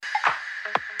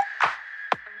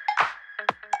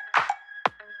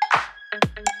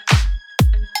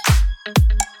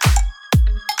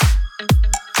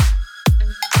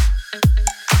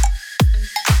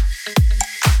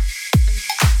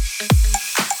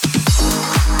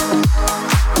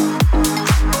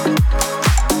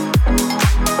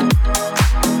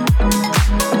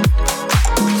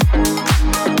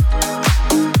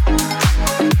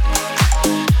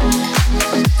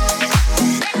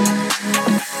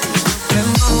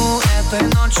той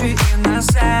ночи и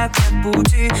назад нет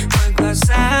пути. Мы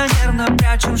глаза нервно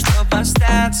прячем, чтоб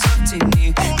остаться в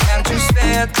тени. Ярче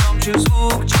свет, громче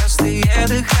звук, частые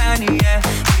дыхания,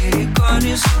 и рекой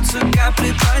несутся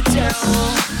капли по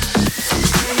телу.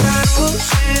 Мы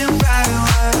нарушим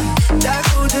правила, так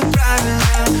будет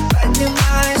правильно,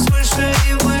 поднимаясь выше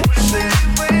и выше.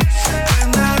 Мы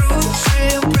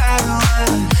нарушим правила,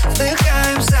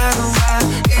 вдыхаем заново,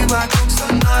 и вокруг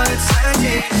становится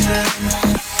тише.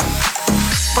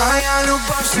 Моя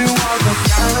любовь сегодня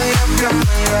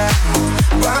пьяная.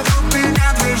 Вокруг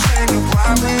меня движения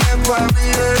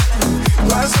плавные.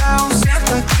 Глаза у всех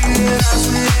такие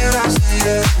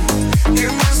разные. И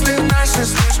мысли наши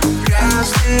слишком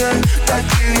грязные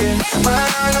такие.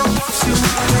 Моя любовь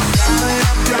сегодня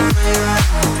пьяная.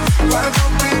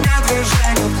 Вокруг меня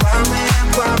движения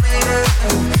плавные.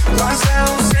 Глаза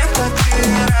у всех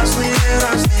такие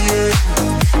разные.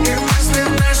 И мысли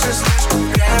наши слишком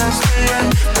грязные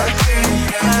такие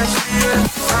грязные.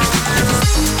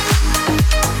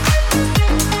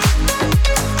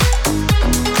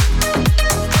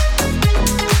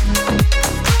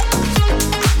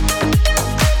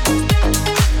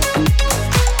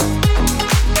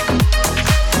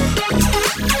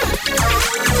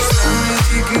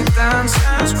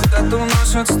 Куда-то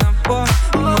уносят с тобой.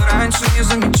 Мы раньше не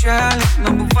замечали,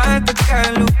 но бывает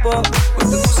такая любовь.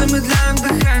 Поэтому замедляем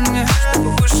дыхание, чтобы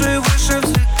выше и выше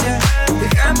взлететь.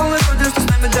 Дыхаем полной грудью, что с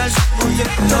нами дальше будет.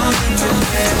 Нарушим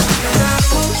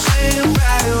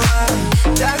правила,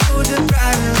 так будет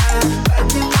правильно,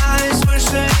 поднимаясь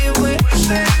выше и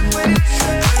выше. Мы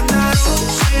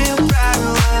нарушим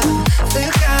правила,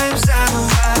 вдыхаем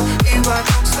заново, и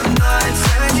вокруг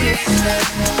становится тише.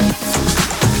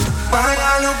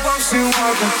 Моя любовь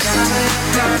сегодня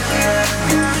пьяная.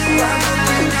 Вокруг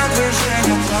меня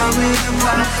движения плавные.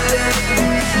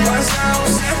 Глаза у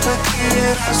всех такие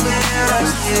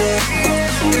разные.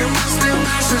 И мысли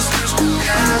наши слишком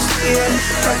грязные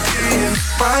такие.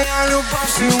 Моя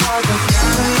любовь сегодня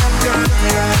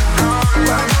пьяная.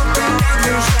 Вокруг меня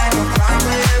движения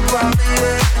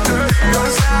плавные.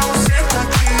 Глаза у всех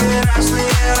такие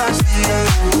разные.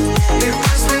 И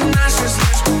мысли наши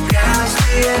слишком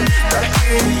грязные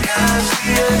такие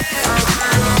грязные.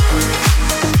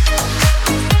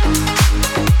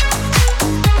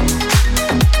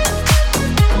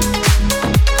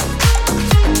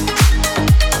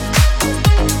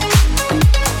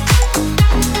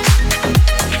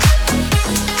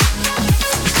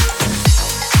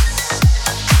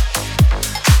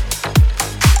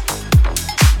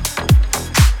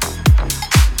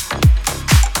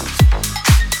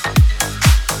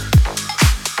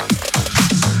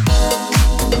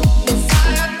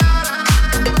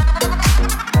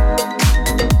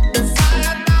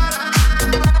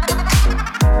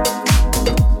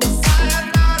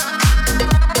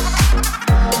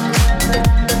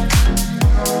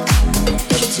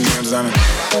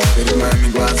 Перед моими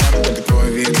глазами ты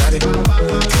такой вид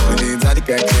сзади,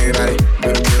 как Феррари.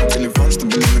 Беру телефон,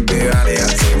 чтобы не набирали. Я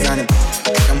цыганит,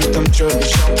 кому там чё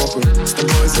обещал, похуй. С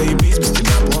тобой заебись, без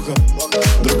тебя плохо.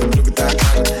 Друг от друга так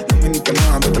кажет, но мы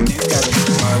никому об этом не скажем.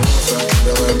 Мои волосы,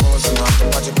 белые волосы на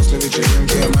автомате после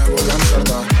вечеринки моего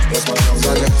концерта. Я смотрел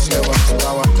сзади, слева,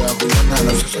 справа. Ты охуенная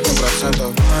на все 100%.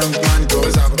 В моем плане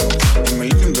твой запах, и мы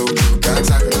любим друг друга как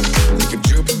сахар. Не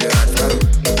хочу подбирать фразы,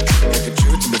 я хочу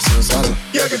тебя все сразу.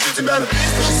 Я хочу тебя на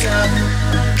 360.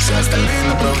 Все остальные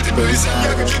на проводе повисят.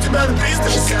 Я хочу тебя на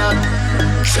 360.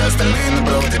 Все остальные на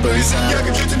проводе повисят. Я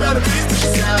хочу тебя на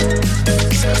 360.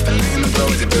 Все остальные на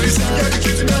проводе повисят. Я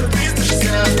хочу тебя на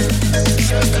 360.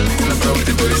 Все остальные на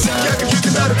проводе повисят. Я хочу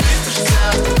тебя на 360.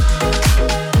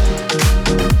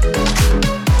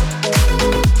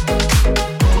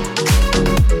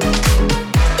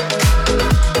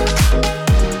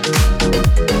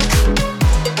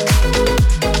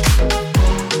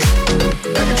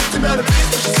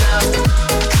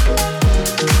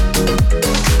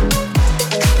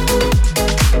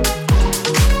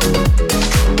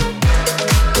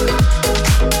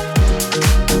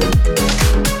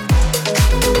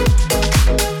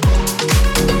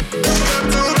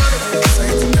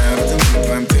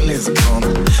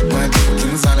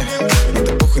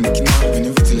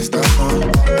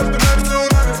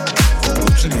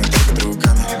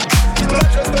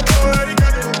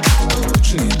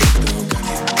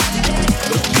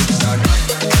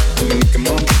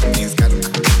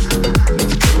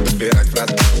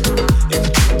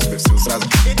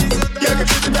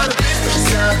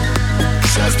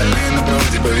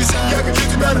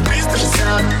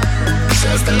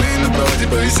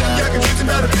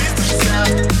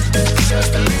 Все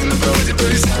остальные на проводе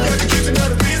повисят. Я хочу тебя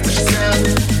на 360.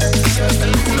 Все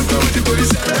остальные на проводе повисят.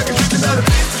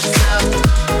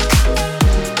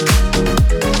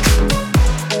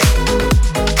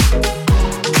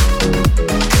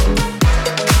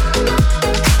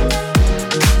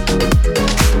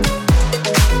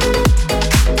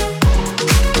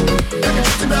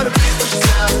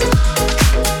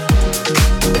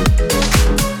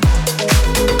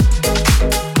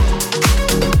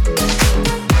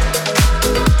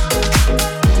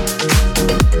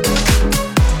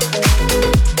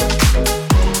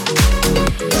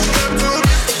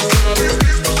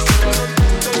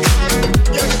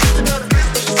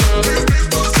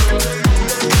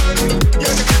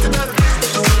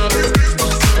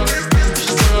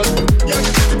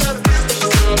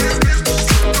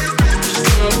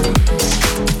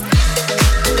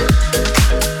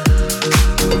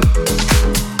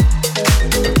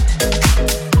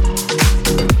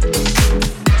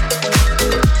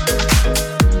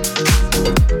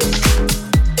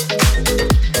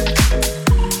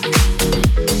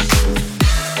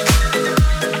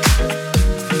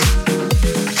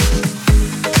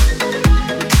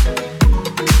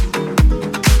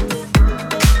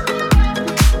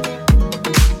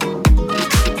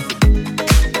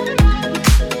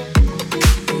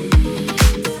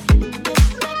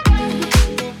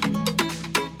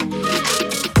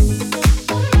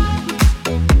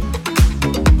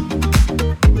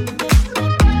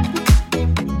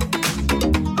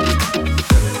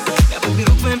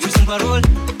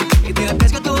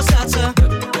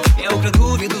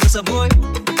 собой.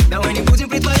 Давай не будем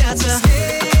притворяться.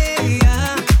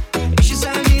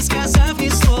 Исчезаем, не сказав ни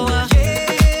слова.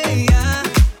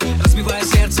 Разбивая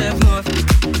сердце вновь.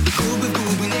 Губы в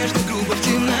губы, нежно, грубо в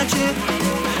темноте.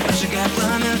 Разжигая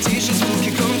пламя, тише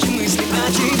звуки, громче мысли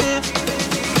о тебе.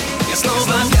 Я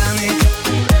снова пьяный.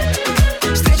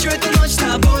 Встречу эту ночь с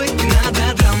тобой, не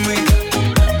надо драмы.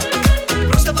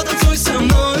 Просто потанцуй со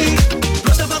мной.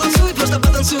 Просто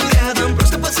потанцуй рядом.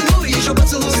 Просто поцелуй, еще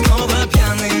поцелуй. Снова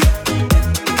пьяный.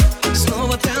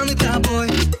 Снова пьяный тобой.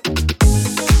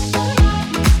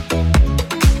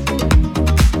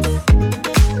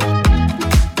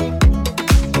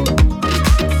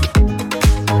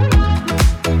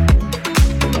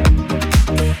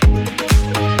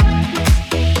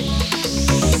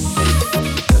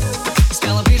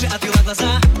 Стала ближе, открыла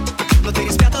глаза, но ты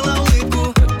не спрятала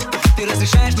улыбку. Ты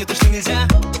разрешаешь мне то, что нельзя.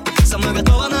 Со мной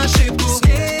готова на ошибку.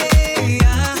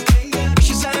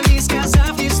 Исчезаем, не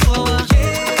сказав ни слова.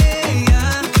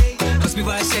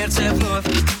 Разбивая сердце вновь.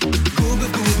 Губы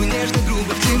в губы, нежно,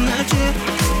 грубо в темноте.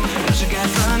 Разжигая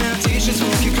пламя, тише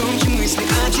звуки, громче мысли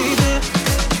о тебе.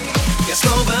 Я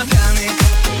снова пьяный.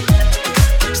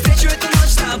 Встречу эту ночь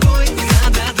с тобой, не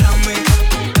надо драмы.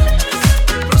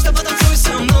 Просто потанцуй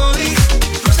со мной.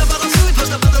 Просто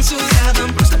потанцуй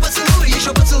рядом. Просто поцелуй,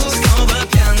 еще поцелуй. Снова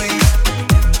пьяный.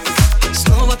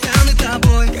 Снова пьяный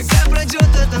тобой. Когда пройдет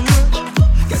эта ночь,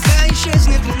 когда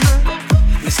исчезнет луна,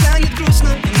 мне станет грустно,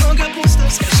 немного пусто.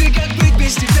 Скажи, как быть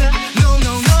без тебя? No,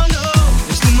 no, no, no.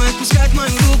 Не вздумай отпускать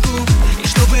мою руку. И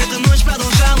чтобы эта ночь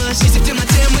продолжалась, сидя в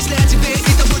темноте, мысли о тебе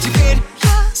и тобой теперь.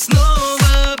 Я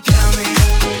снова пьяный.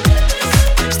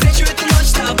 Встречу эту ночь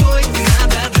с тобой, не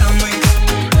надо драмы.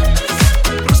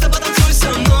 Просто потанцуй со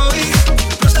мной.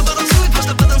 Просто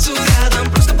потанцуй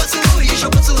рядом. Просто поцелуй, еще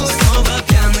поцелуй. Снова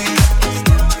пьяный.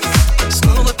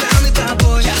 Снова пьяный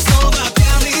тобой. Я снова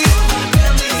пьяный.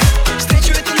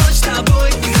 Встречу эту ночь с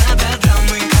тобой, не надо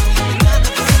драмы.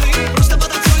 Просто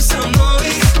потанцуй со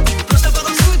мной. Просто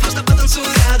потанцуй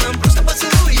рядом. Просто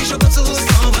поцелуй, еще поцелуй.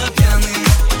 Снова пьяный.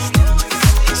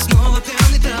 Снова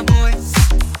пьяный тобой.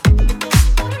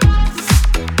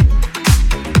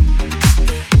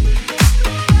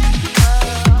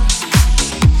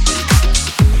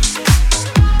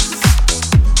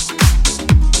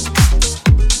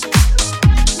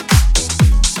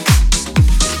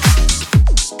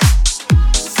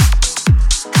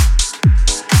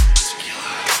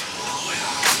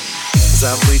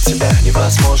 Забыть тебя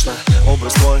невозможно.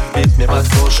 Образ твой вбит мне под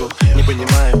кожу. Не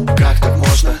понимаю, как так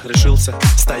можно. Решился,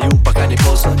 стою, пока не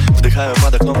поздно. Вдыхаю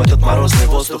под окном этот морозный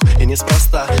воздух. И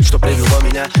неспроста, что привело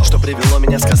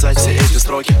меня сказать все эти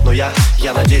строки. Но я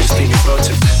надеюсь, ты не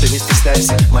против. Ты не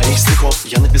стесняйся моих стихов.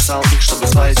 Я написал их, чтобы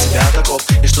славить себя таков.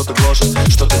 И что-то гложет,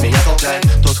 что-то меня толкает.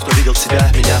 Тот, кто видел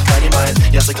себя, меня понимает.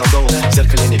 Я заколдован, в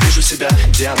зеркале не вижу себя.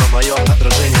 Где оно мое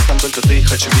отражение? Там только ты,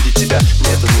 хочу видеть тебя.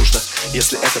 Мне это нужно,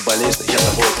 если это болезнь, я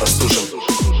тобой простужен.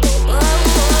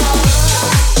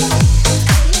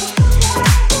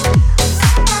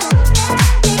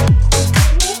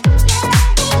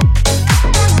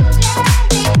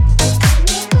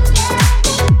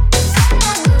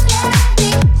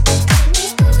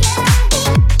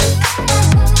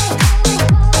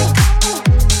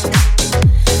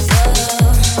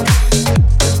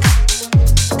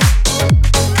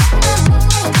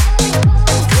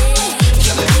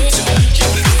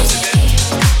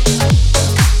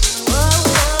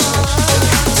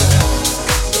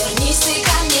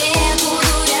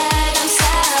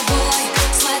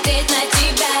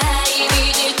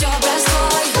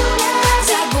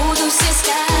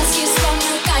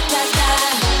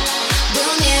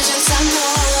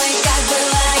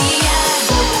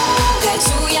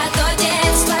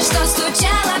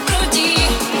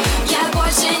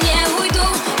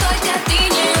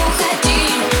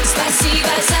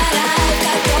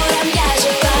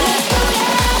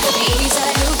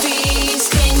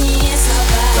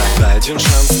 один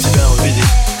шанс тебя увидеть,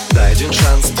 дай один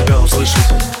шанс тебя услышать.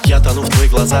 Я тону в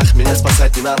твоих глазах, меня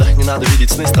спасать не надо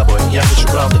видеть сны с тобой. Я хочу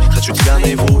правды, хочу тебя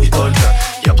наяву и только.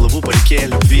 Я плыву по реке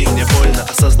любви, мне больно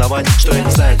осознавать, что я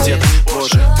не знаю где ты.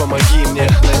 Боже, помоги мне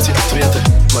найти ответы.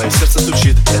 Мое сердце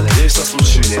стучит, я надеюсь на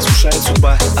случай. Меня искушает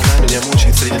судьба, она меня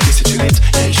мучает среди тысячи лиц.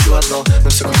 Я ищу одно, но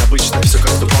все как обычно, все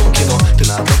как в тупом кино. Ты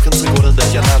на одном конце города,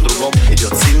 я на другом.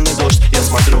 Идет сильный дождь, я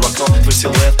смотрю в окно. Твой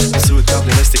силуэт рисует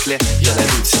капли на стекле. Я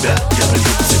найду тебя, я приду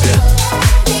к тебе.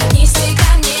 Вернись ты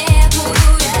ко мне, буду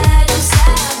рядом с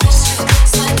тобой.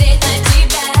 Смотреть на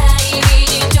тебя и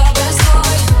видеть образ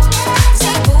твой.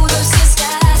 Забуду все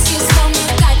сказки, вспомню,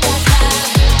 как тогда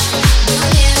был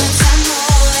нежен со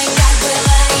мной, как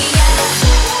была и я.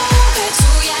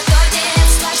 Хочу я то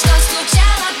детство, что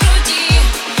стучало в грудь.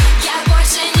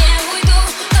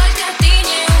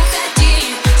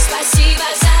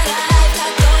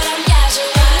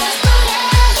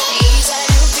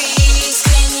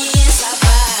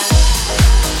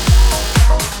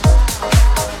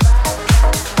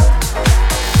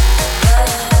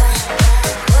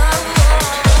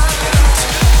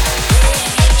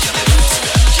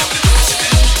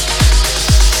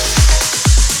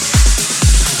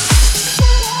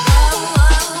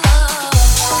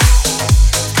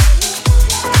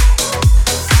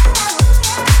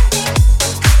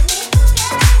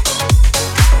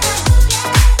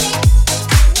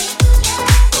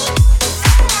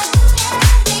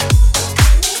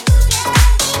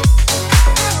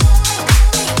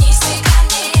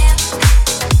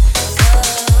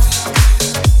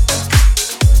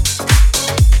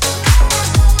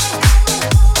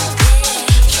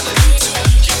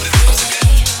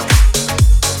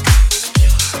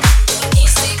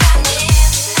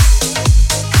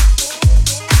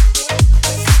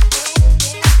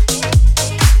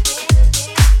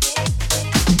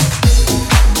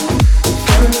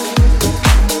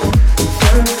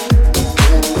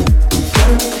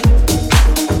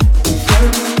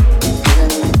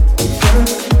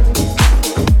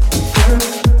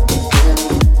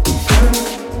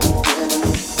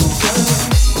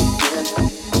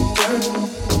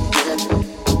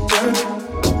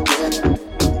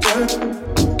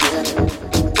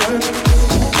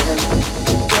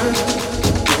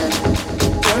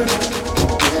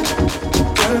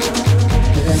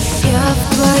 Я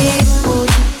в твоей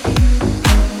пути.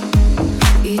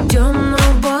 Идем на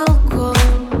балкон.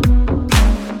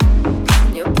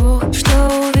 Мне похуй, что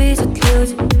увидят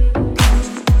люди.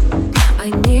 О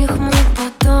них мы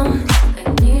потом.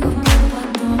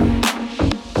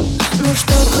 Ну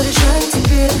что, порешаем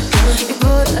теперь. И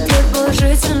твой ответ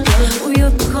положительный.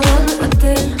 Уютный холодный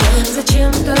отель.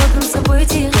 Зачем торопим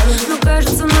события? Ну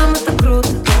кажется, нам это круто.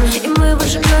 И мы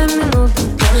выжигаем минуту.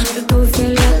 Тату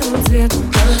фиолетовым цветом.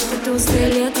 Тату с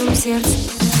фиолетовым сердцем.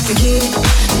 Такие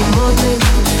немодные.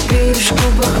 Видишь,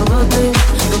 губы холодные.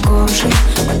 Но кожей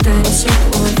пытаемся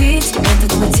уловить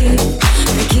этот мотив.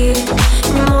 Такие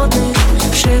немодные.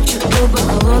 Шепчут губы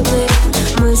холодные.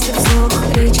 Мысли вслух,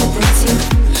 речь детектив.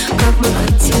 Как мы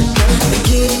хотим.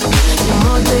 Такие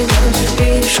немодные.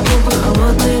 Видишь, губы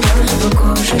холодные. Но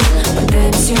кожей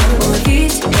пытаемся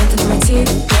уловить этот мотив.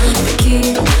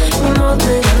 Такие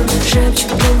немодные.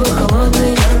 Шепчут губы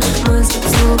холодные. Мысли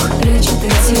вслух, речь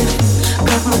детектив.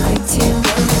 Как мы хотим.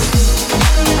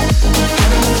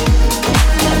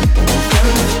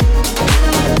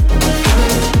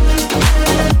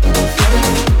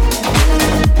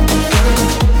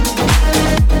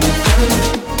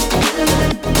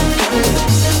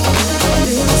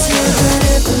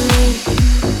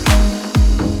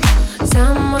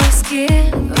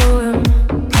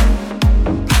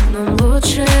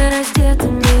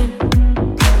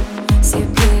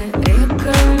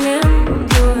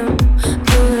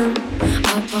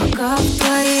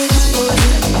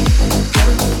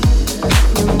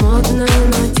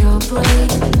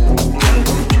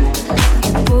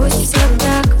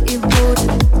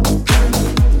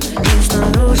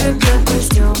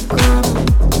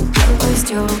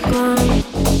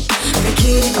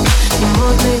 Такие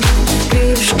немодные,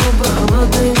 видишь, губы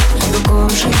холодные. Но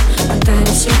кожей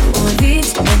пытаемся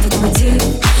уловить этот мотив.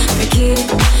 Такие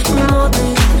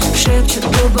немодные, шепчут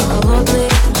губы холодные.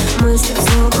 Мысли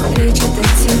вслух, речь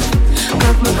детектив.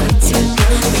 Как мы хотим.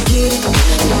 Такие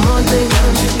немодные,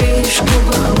 видишь,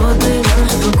 губы холодные.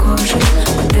 Но кожей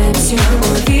пытаемся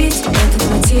уловить этот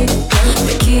мотив.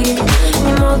 Такие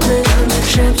немодные,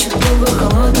 шепчут губы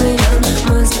холодные.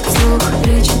 Мысли вслух,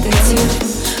 речь детектив.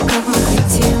 Как мы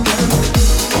хотим.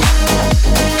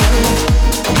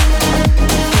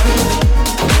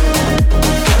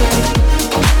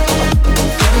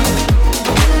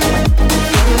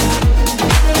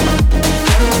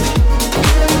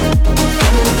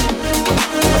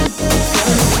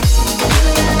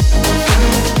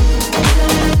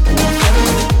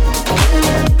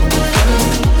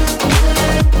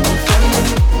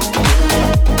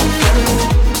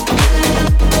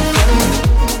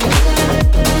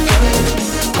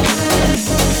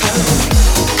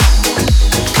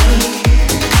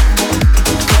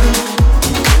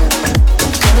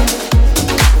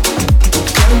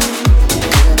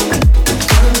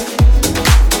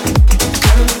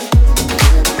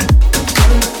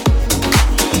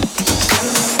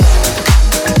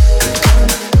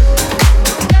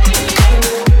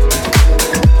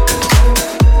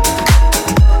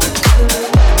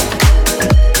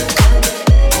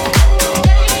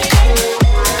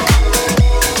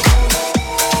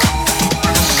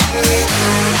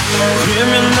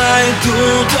 Времена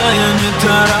идут, а я не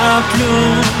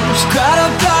тороплюсь.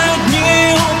 Коротаю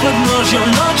дни у подножья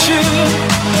ночи.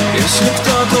 Если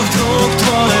кто-то вдруг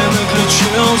твой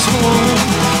выключил звук,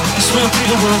 смотри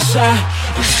в глаза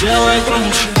и сделай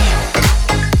громче.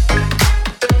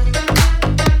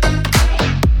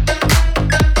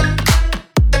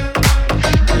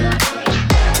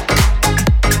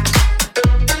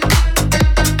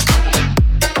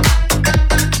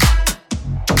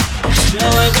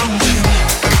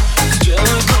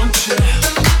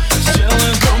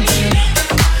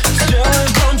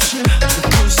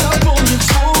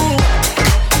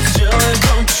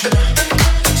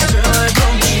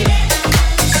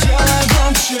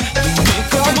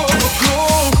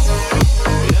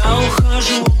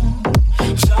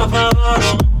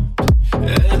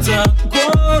 Этот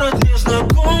город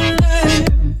незнакомый.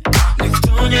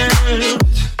 Никто не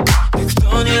любит,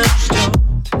 никто не ждет.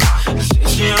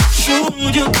 Здесь не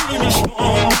обсудят и не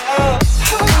вспомнят.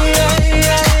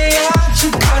 Я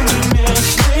теперь не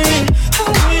местный.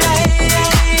 Я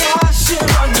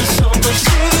сегодня сам по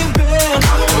себе.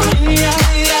 Я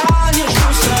не жду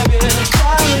совета.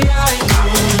 Я иду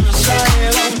на своей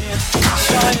волне,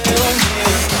 своей волне.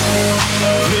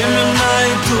 Времена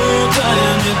идут, а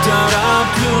я не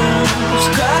тороплюсь.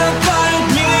 Коротаю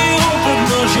дни у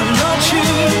подножья ночи.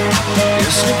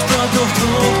 Если кто-то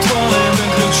вдруг твой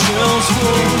выключил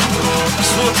звук,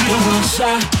 смотри в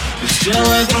глаза и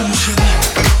сделай громче.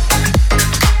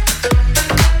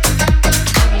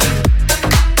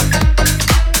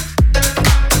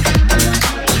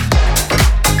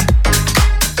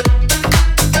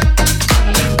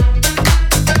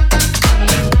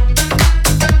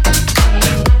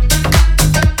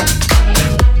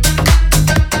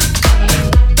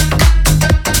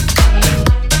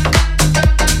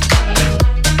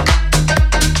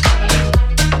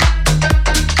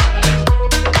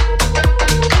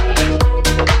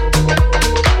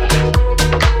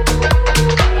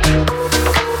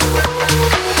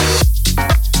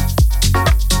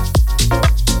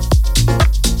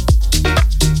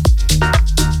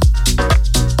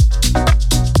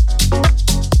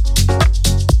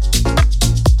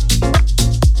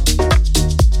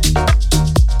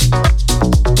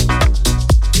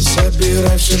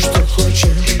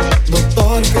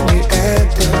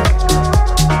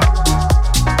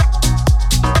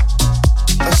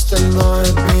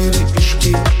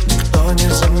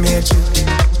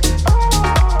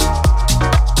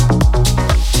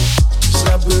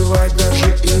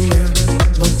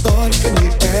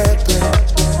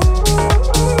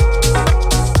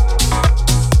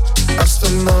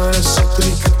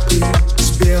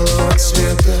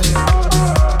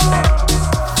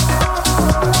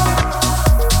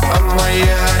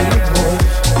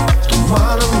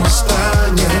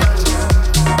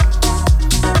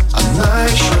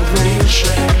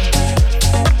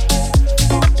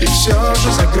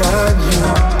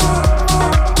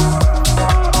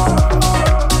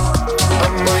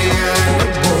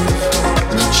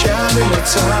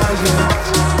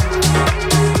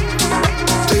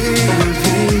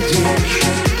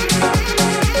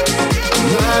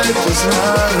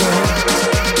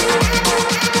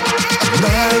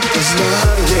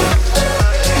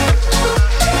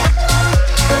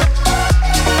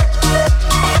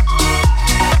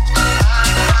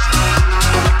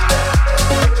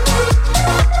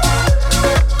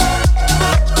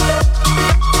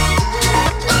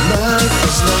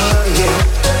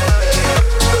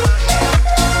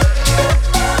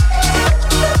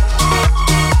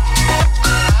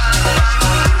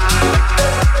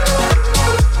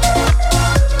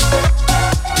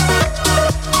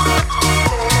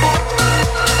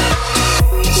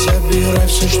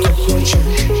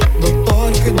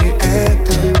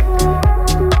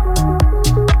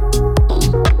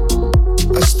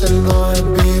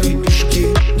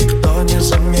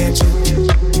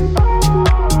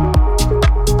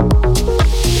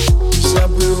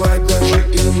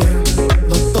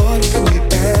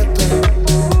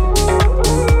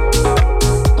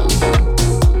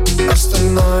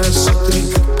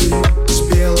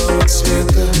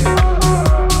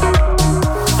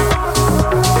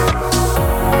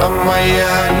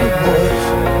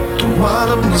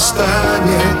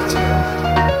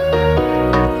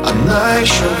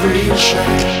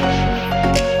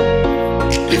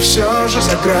 все же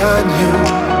за гранью.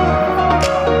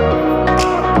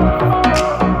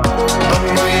 А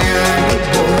моя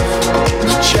любовь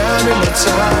ночами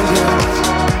мерцает.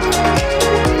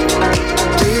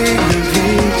 Ты ее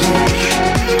видишь,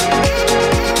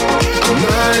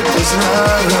 она это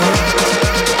знает.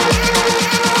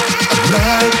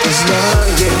 Она это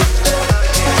знает.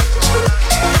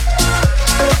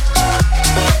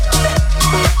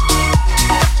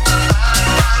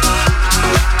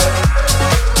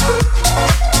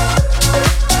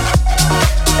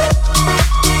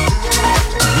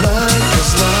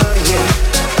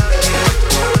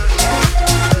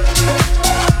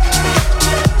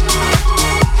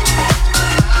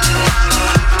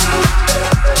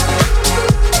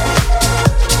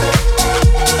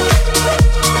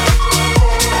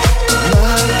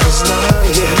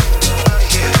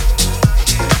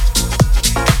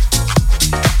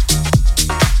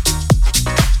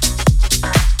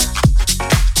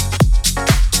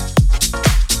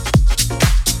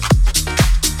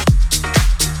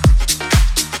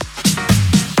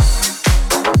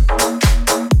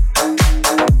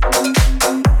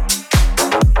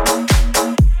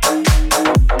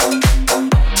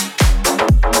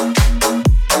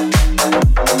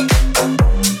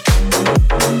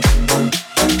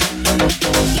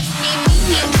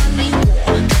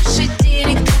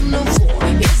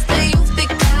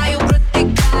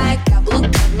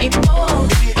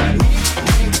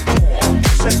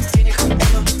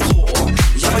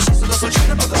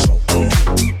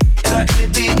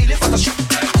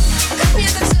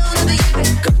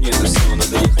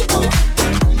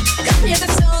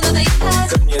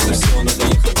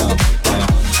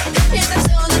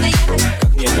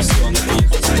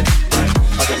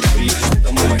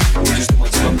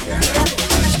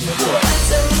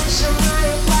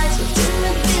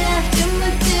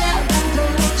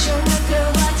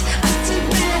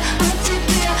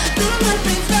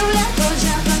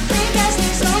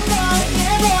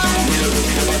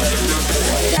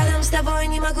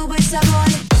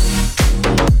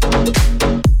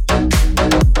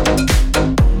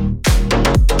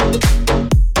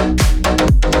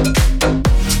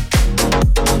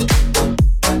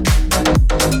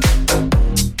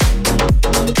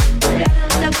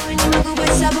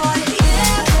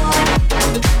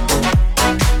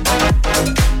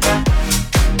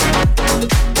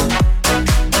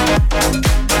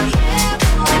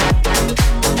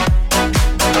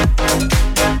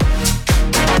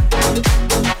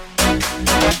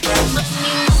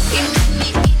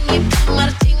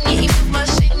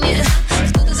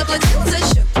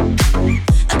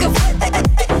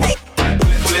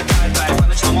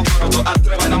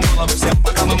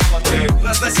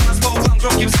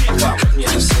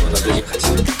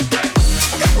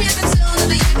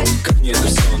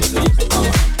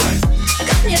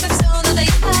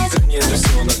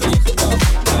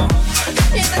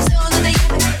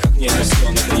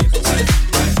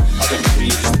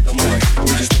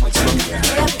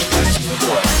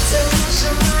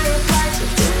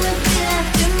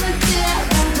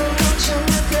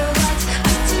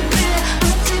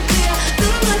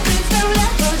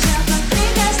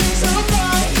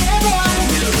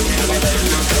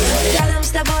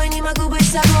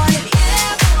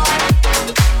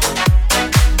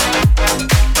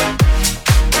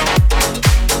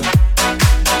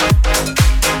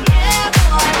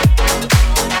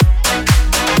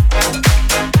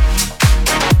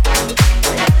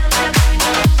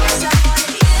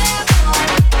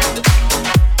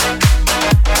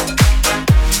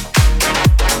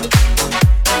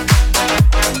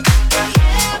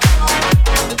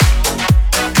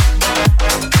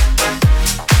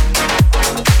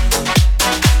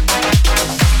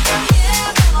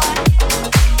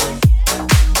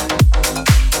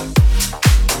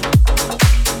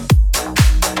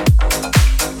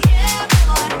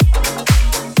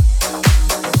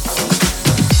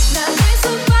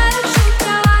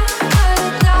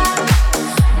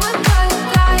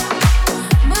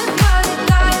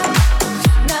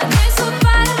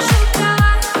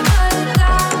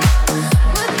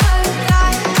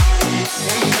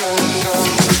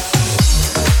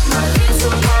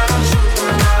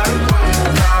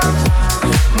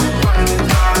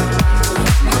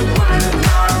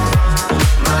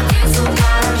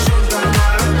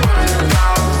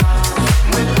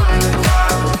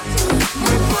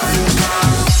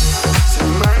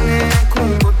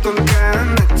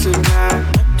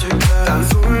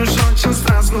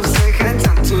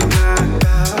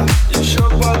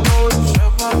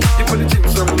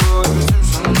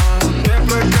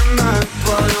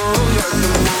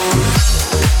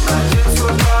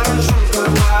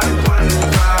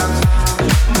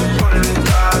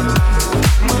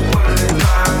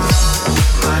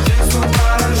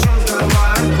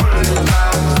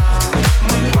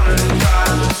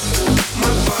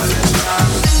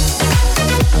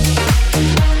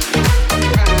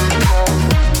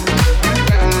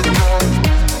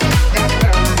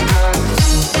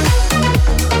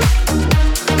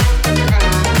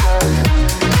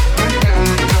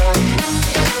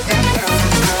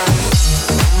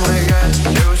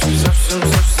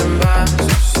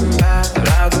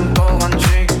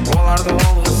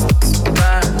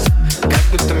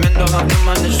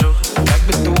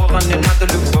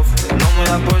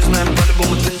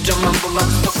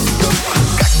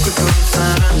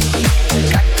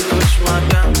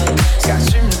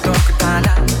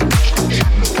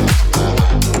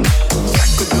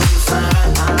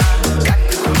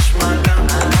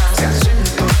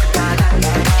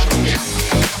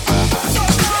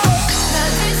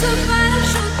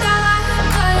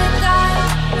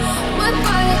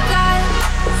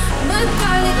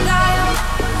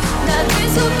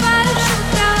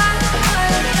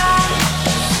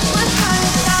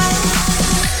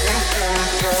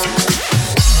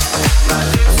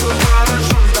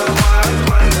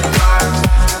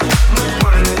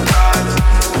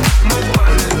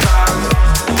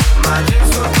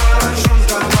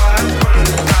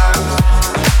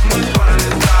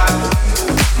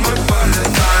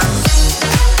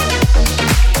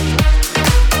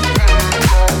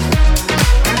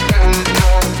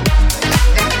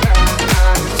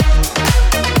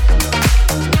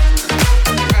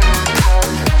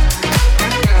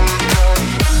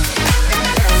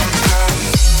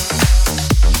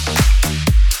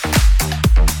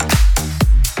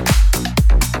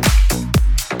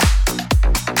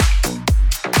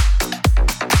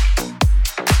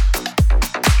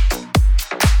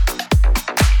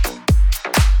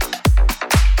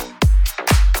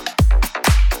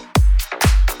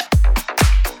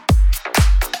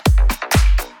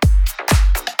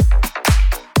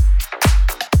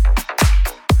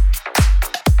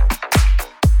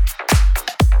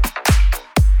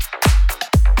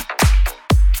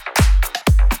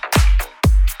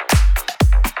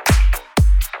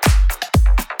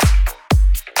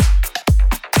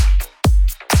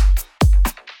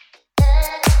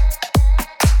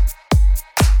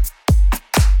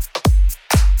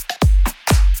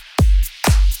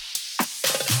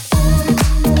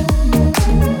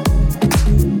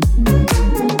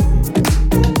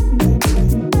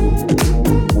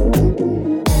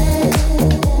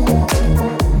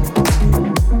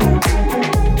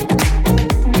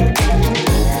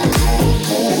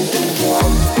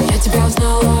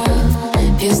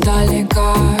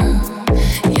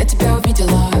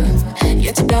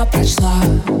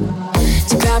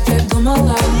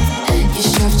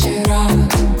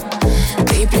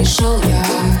 пришел я,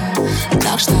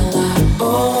 так ждала.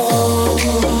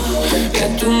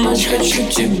 Эту ночь хочу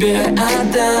тебе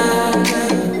отдать.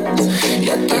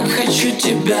 Я так хочу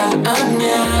тебя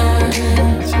обнять.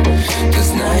 Ты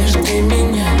знаешь, где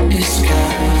меня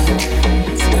искать.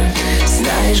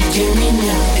 Знаешь, где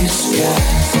меня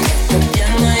искать.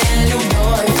 Пьяная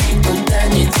любовь, никуда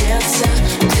не деться.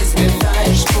 Ты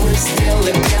сбиваешь пульс,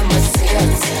 стрелы прямо в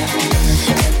сердце.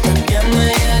 Это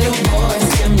пьяная любовь,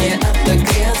 где мне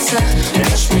отогреться.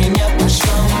 Режь меня по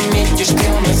швам, метишь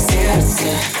прямо в сердце.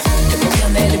 Это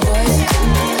пьяная любовь,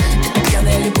 это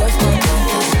пьяная любовь, мама.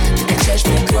 Ты качаешь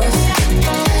мне кровь.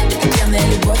 Это пьяная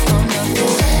любовь, мама.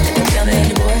 Это пьяная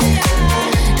любовь,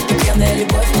 это пьяная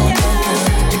любовь, мама.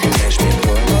 Ты качаешь мне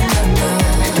кровь, мама.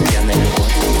 Это пьяная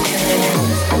любовь,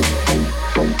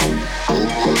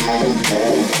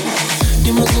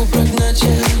 Не могу прогнать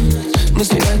я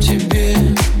мысли о тебе.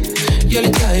 Я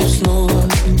летаю снова,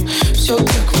 все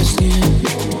как во сне.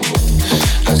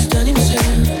 Останемся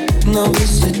на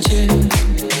высоте.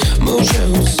 Мы уже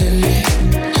уцелели,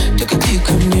 так иди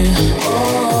ко мне.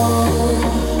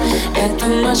 Эту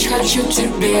ночь хочу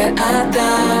тебе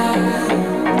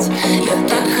отдать. Я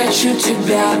так хочу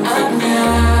тебя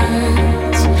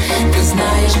обнять. Ты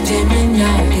знаешь, где меня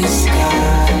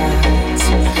искать.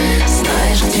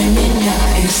 Знаешь, где меня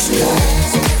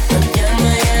искать.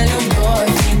 Пьяная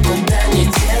любовь, никуда не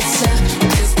деться.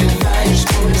 Ты сбиваешь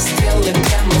пульс, стрелы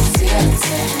прямо в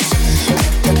сердце.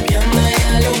 Это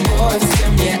пьяная любовь, где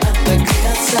мне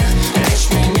отогреться. Режь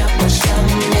меня по швам,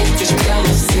 метишь прямо в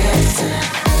сердце.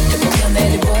 это пьяная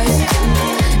любовь,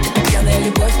 это пьяная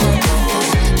любовь, мама.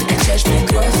 Ты качаешь мне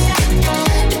кровь.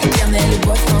 Это пьяная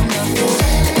любовь, мама.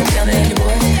 Это пьяная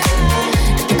любовь,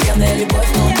 это пьяная любовь,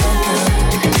 мама.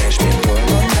 Ты качаешь мне кровь,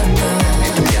 мама.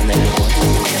 Это пьяная любовь,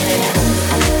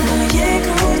 В моей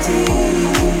груди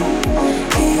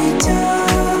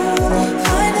идет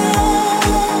война.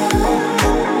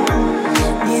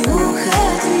 Не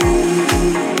уходи,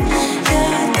 я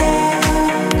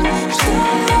так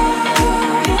ждала.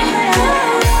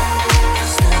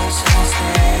 Остался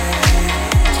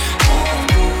стоять от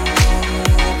губ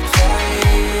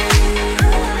твоих.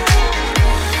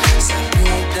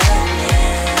 Забыть да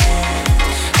нет,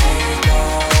 твои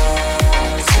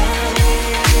глаза.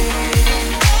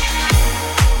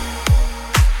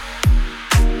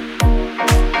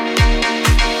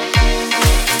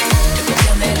 Это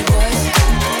пьяная любовь,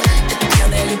 это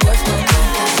пьяная любовь, мама.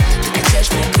 Ты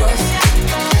качаешь мне кровь.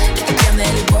 Это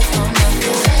пьяная любовь, мама.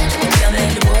 Это пьяная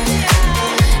любовь,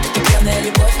 это пьяная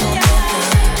любовь, мама.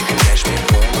 Ты качаешь мне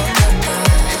кровь, мама.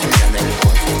 Это пьяная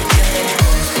любовь, это пьяная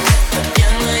любовь. Это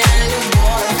пьяная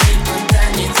любовь, никуда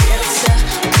не деться.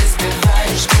 Ты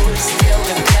сбиваешь пульс,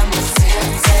 стрелы прямо в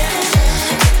сердце.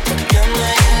 Это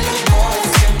пьяная любовь,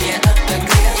 где мне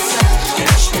отогреться.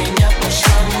 Режь меня по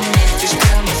швам, метишь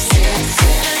прямо в сердце.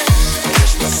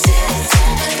 Режь мне сердце,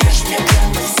 режь мне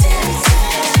прямо в сердце.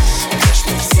 Режь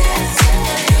мне в сердце,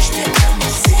 режь мне прямо в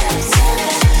сердце.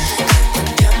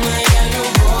 Это пьяная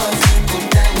любовь,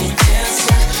 никуда не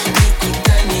деться.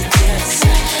 Никуда не деться,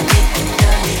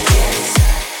 никуда не деться.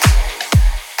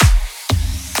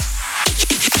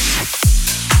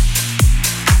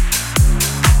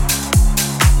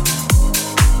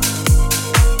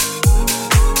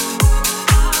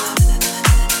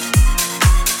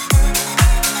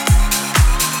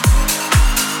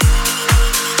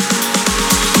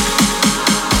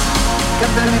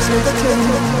 Когда мир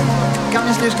светотени, ко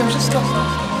мне слишком жестоко.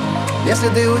 Я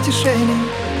следы утешений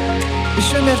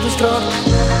ищу между строк.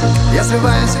 Я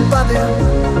срываюсь и падаю,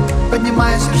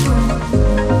 поднимаюсь и жду.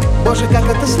 Боже, как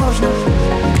это сложно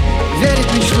верить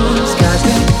в мечту. С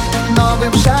каждым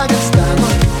новым шагом стану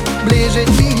ближе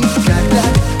видеть, когда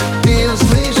ты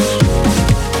услышишь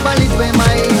молитвы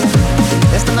мои.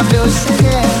 Я становлюсь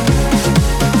сильнее,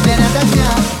 день ото дня.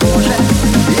 Боже,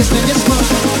 если не сможешь,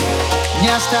 не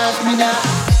оставь меня.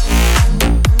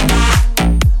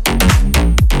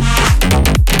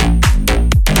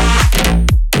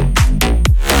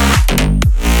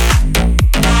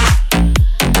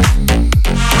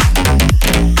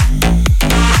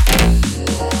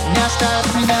 Не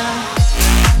оставь меня.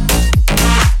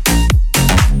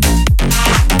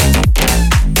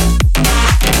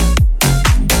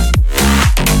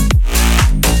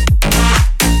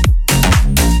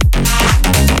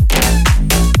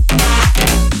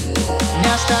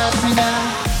 Не оставь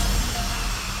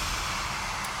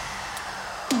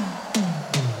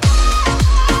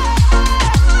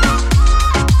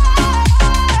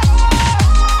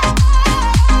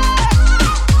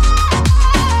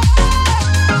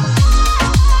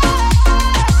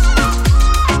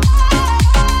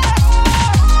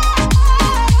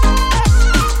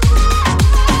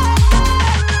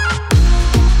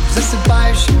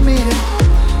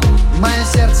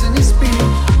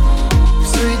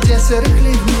серых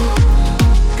ливней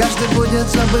каждый будет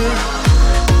забыт,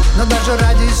 но даже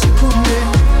ради секунды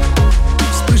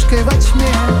вспышкой во тьме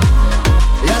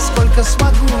я сколько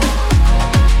смогу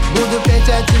буду петь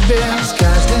о тебе. С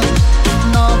каждым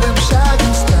новым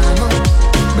шагом стану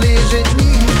ближе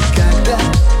дни, когда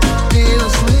ты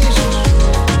услышишь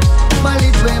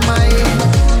молитвы мои.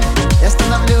 Я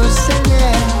становлюсь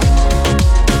сильнее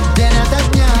день ото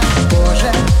дня.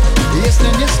 Боже, если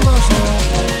не сложно,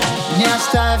 не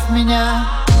оставь меня.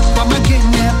 Помоги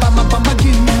мне, помоги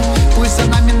мне. Пусть за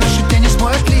нами наши тени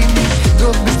смоют ливни.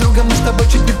 Друг без друга мы с тобой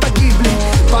чуть не погибли.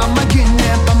 Помоги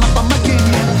мне, помоги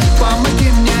мне. Помоги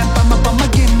мне,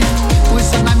 помоги мне.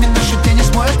 Пусть за нами наши тени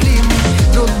смоют ливни.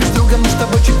 Друг без друга мы с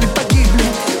тобой чуть не погибли.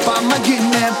 Помоги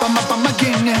мне,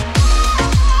 помоги мне.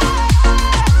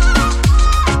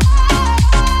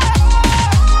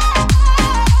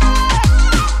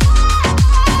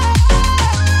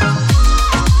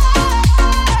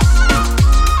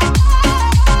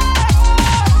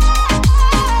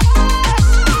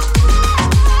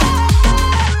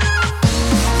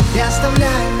 Не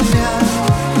оставляй меня,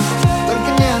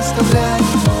 только не оставляй.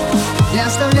 Не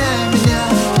оставляй меня,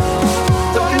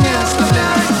 только не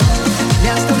оставляй. Не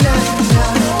оставляй меня,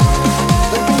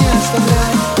 только не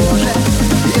оставляй. Боже,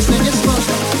 если не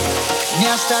сложно, не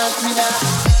оставь меня.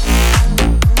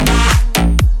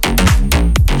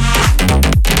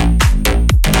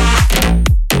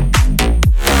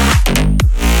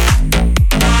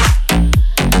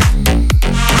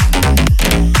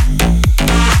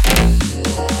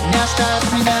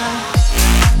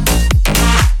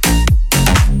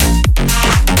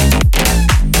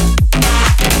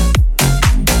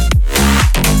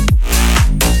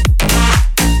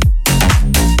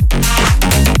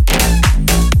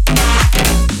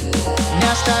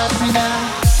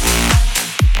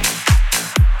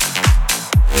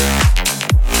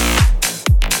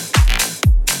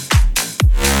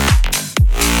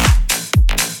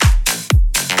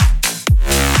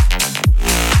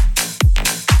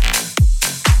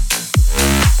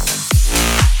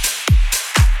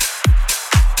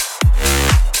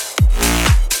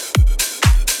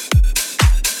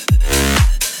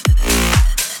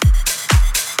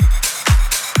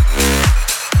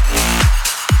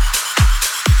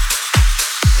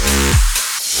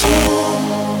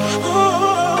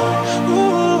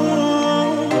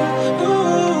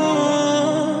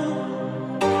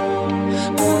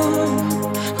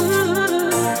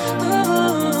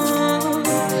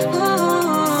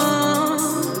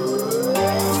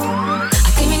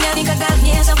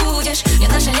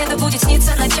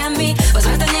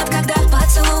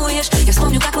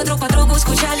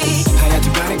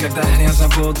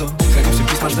 Храню все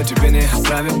письма, что тебе не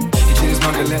отправил. И через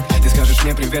много лет ты скажешь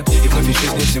мне привет, и вновь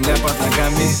исчезнет земля под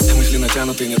ногами. Мысли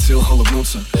натянуты, нет сил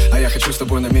улыбнуться, а я хочу с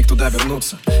тобой на миг туда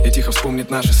вернуться и тихо вспомнить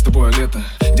наше с тобой лето,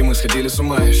 где мы сходили с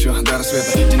ума еще до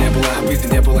рассвета, где не было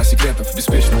обид, не было секретов,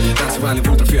 беспечно танцевали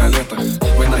в ультрафиолетах.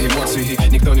 Война эмоций, и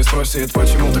никто не спросит,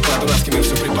 почему так по-дурацки мир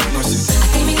все преподносит.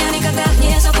 А ты меня никогда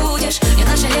не забудешь, мне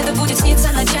наше лето будет сниться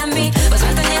ночами.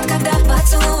 Возврата нет, когда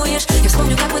поцелуешь, я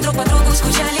вспомню, как мы друг по другу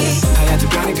скучали. А я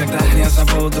тебя никогда не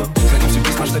забуду, храню все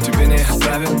письма, что тебе не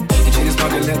отправил. И через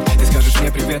много лет ты скажешь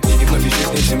мне привет, и вновь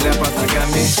исчезнет земля под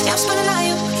ногами. Я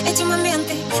вспоминаю эти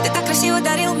моменты, ты так красиво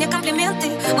дарил мне комплименты.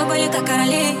 Мы были как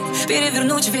короли,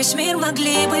 перевернуть весь мир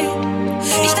могли бы.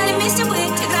 Мечтали вместе быть,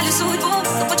 играли судьбу,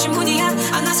 но почему не я,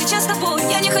 она сейчас с тобой.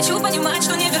 Я не хочу понимать,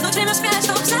 что не вернуть время вспять,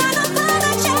 чтоб заново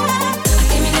начать.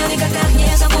 Ты меня никогда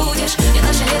не забудешь, мне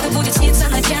наше лето будет сниться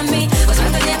ночами.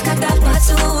 Возврата нет, когда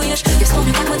поцелуешь, я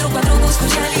вспомню, как мы друг по другу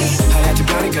скучали. А я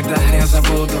тебя никогда не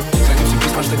забуду, храню все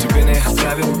письма, что тебе не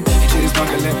отправил. И через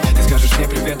много лет ты скажешь мне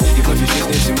привет, и вновь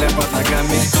исчезнет земля под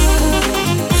ногами.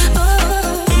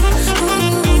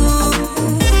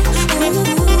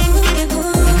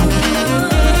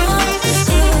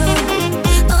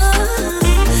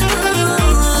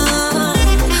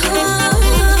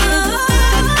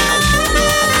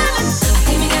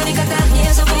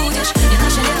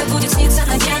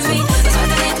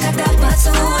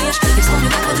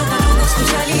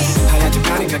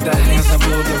 Никогда не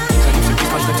забуду, храню все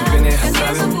письма, что тебе не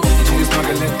отправил. И через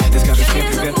много лет ты скажешь мне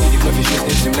привет, и вновь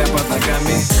исчезнет земля под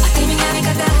ногами. А ты меня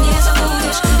никогда не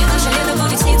забудешь, мне наше лето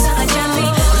будет сниться ночами.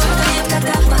 Возврата нет,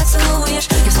 когда поцелуешь,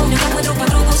 я вспомню, как мы друг по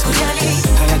другу скучали.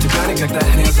 А я тебя никогда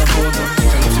не забуду,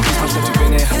 храню все письма, что тебе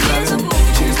не отправил.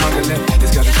 И через много лет ты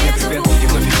скажешь мне привет, и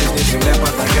вновь исчезнет земля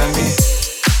под ногами.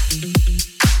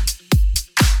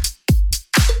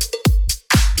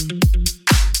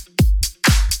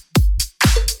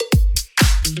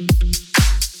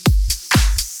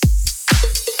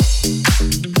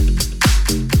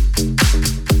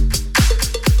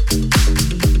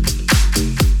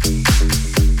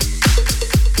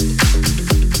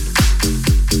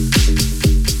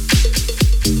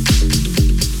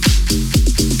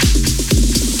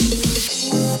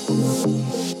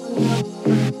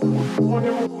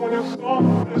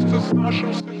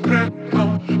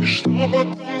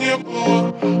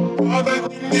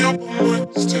 небу мы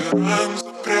стираем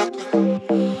запреты.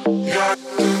 Я и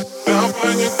ты,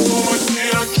 давай не думать ни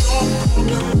о чем,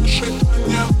 кроме нашей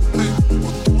планеты.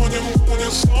 Утонем в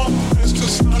унисон вместе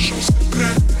с нашим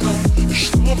секретом. И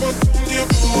что бы там ни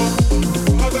было,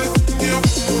 падать в небо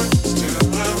мы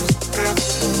стираем запреты.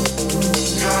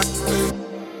 Я и ты.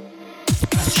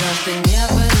 Жажда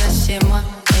невыносима,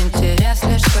 интерес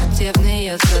лишь спортивный.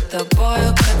 Я за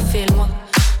тобою, как в фильмах.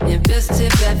 Не без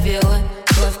тебя вилы,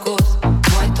 твой вкус,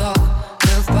 мой ток.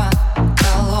 Был в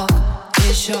потолок,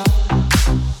 еще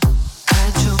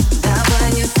хочу.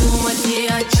 Давай не думать ни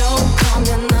о чем,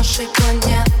 кроме нашей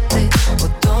планеты.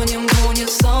 Утонем в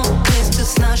унисон вместе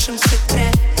с нашим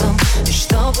секретом. И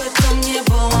что бы там ни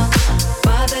было,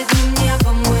 под одним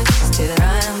небом мы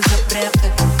стираем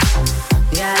запреты.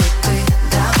 Я и ты.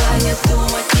 Давай не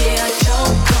думать ни о чем,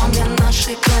 кроме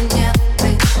нашей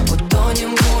планеты.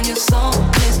 Утонем в унисон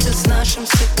вместе с нашим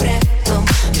секретом.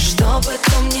 И что бы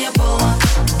там ни было,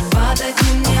 под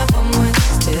одним небом мы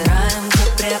стираем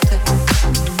запреты.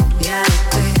 Я и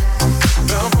ты.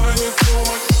 Давай не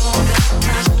думать.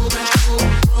 Наш клуб, наш клуб,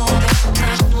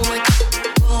 наш думать.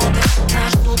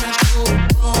 Наш клуб, наш клуб,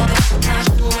 наш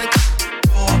думать.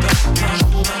 Наш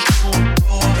клуб, наш клуб,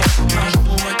 наш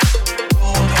думать.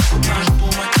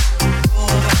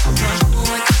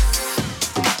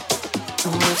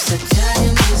 Мы все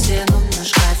тянем резину, наш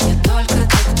кайф не только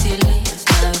тактильный. Я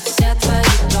знаю все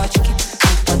твои точки,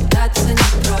 но поддаться не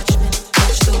прочь мне. Я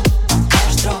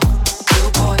жду,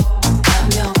 любой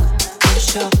намек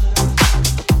еще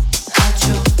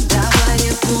хочу. Давай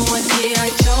не думать ни о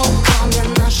чем, кроме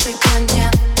нашей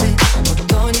планеты.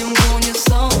 Утонем в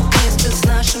унисон вместе с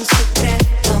нашим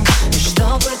секретом. И что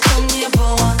бы там ни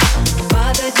было,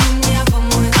 под одним небом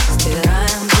мы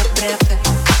стираем запреты.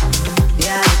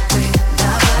 Я и ты.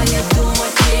 Давай не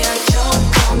думать ни о чем,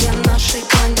 кроме нашей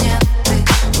планеты.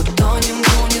 Утонем в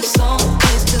унисон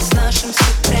вместе с нашим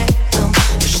секретом.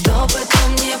 И что бы там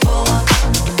ни было,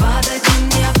 под одним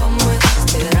небом мы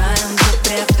стираем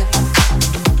запреты.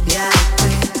 Я и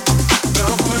ты.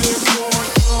 Давай не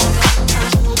думать.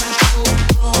 Наш клуб, наш клуб,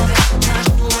 наш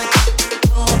думать.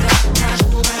 Наш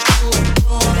клуб, наш клуб,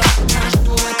 наш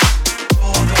думать.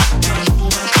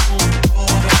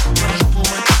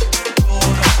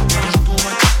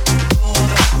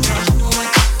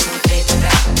 Внутри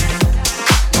тебя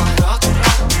мой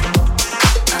рок-н-ролл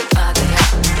от А до Я.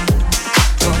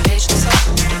 Твой вечный сон,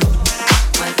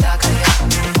 мой так и я.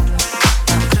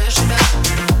 Нам крышу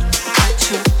бьет,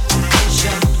 хочу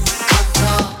еще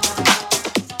одно.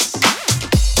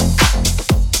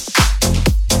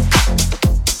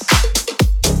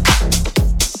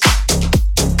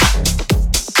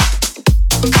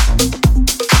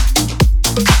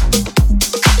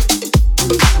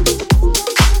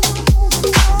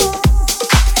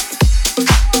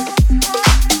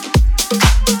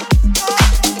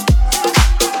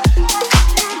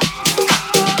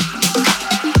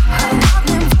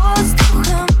 Холодным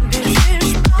воздухом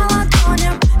бежишь по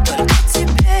ладоням. Только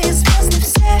тебе известны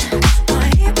все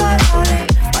мои пароли.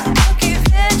 В потоке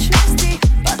вечности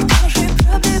под кожей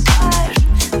пробиваешь.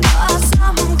 Но о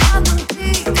самом главном ты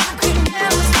так и не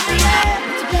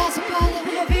узнаешь. Тебя запала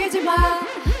невидимо.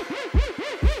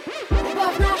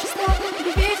 Любовь наша стала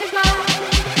невидима.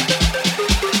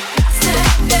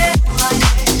 Красная, белая,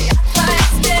 я твоя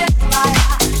светлая.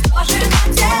 Что же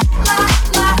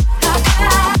наделала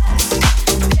опять?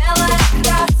 Белая,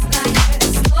 красная,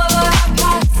 снова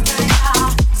опасная.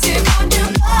 Сегодня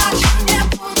ночью не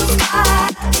буду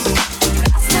спать.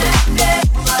 Красная,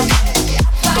 белая, я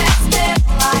твоя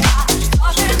светлая. Что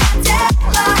же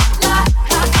наделала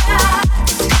опять?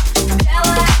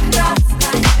 Белая,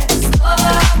 красная,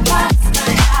 снова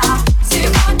опасная.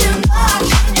 Сегодня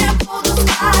ночью не буду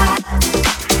спать.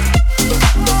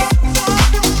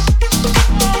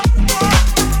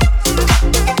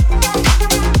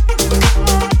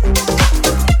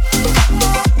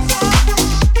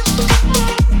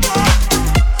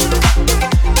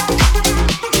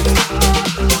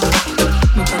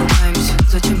 Мы поругаемся,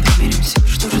 затем примиримся.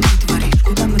 Что же ты творишь,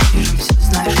 куда мы движемся?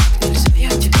 Знаешь, как нельзя, я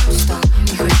от тебя устал.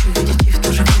 Не хочу видеть и в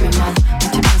то же время мало. На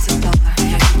тебя задала,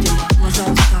 я видела глаза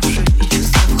уставшие и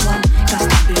чувства в хлам.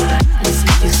 Красный-белый, не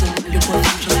свети сон, любовь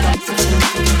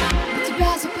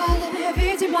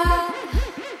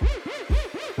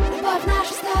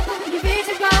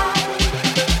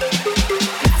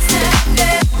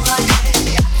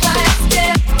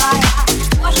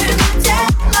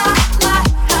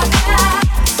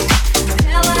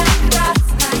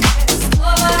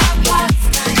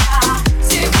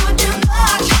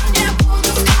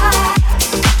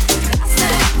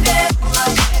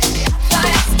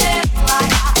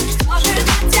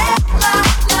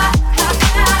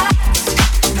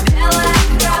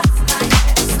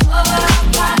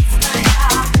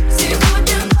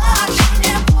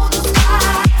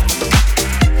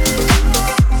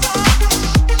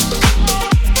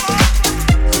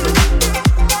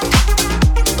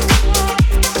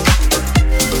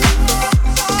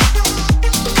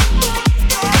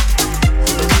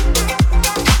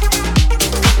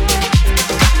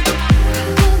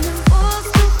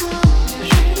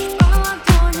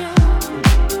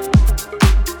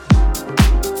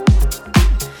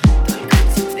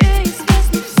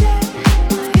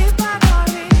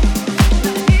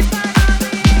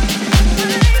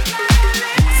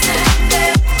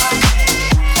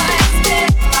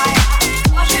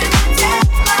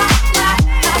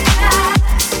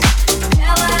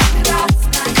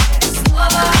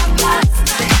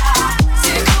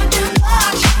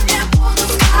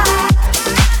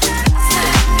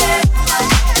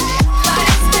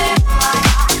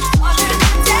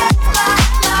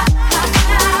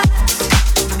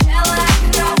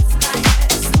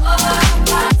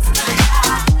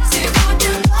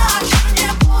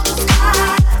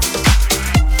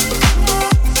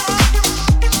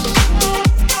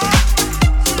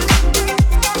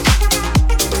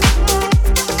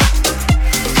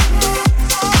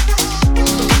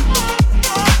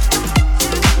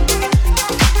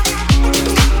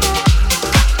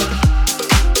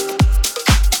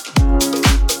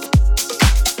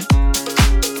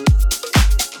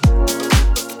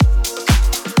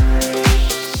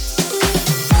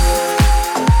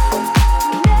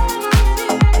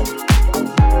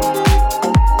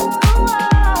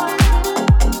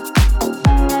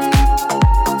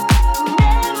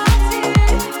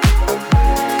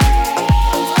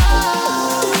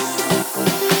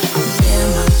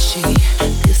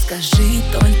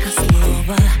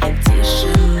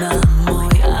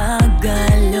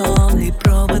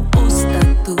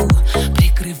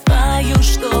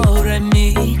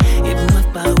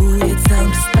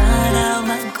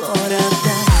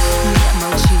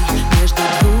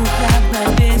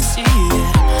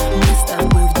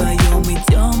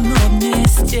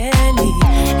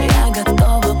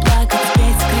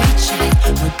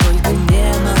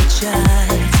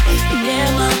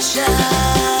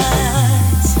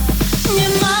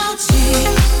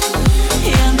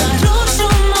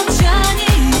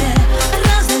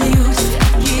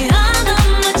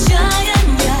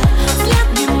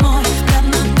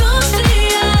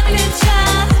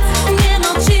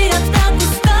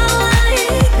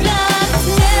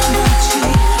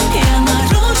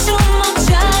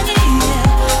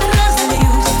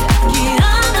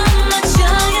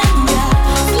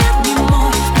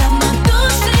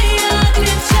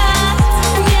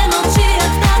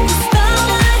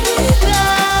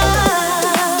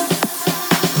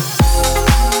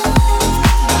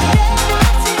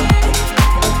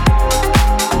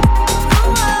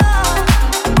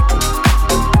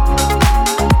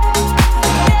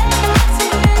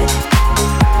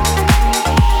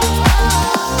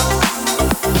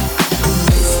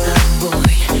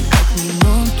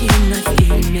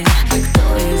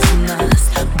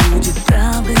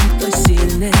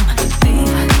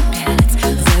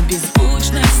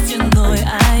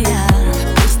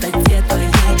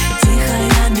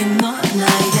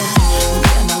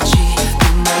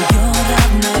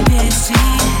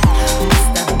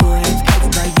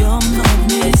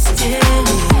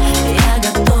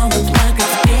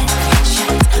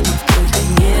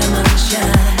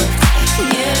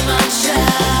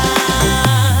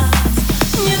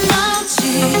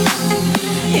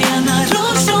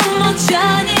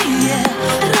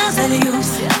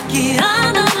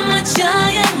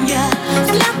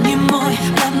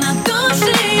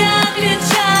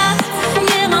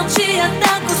я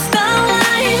так устала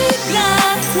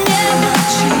играть. Не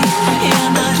молчи, я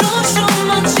нарушу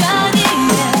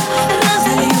молчание,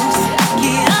 разольюсь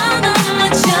океаном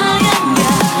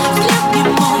отчаяния. Взгляд не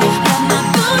мой,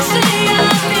 равнодушие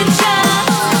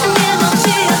печаль. Не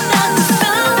молчи, я так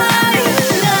устала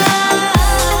играть.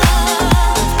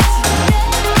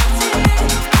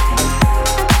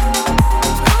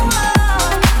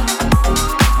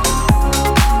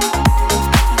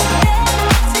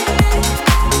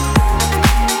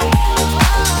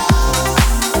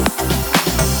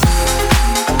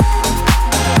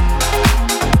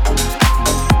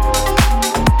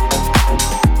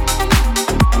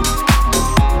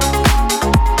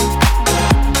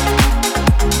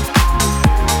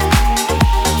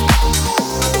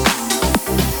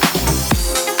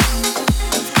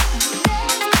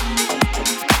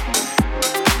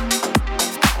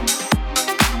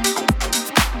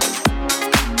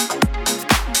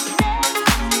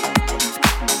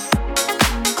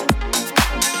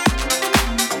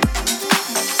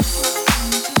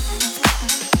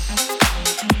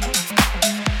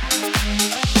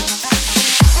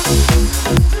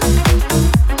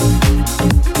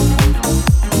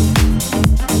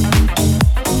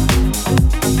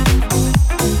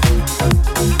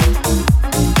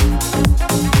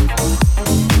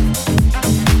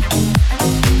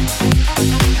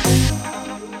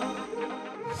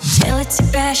 Делать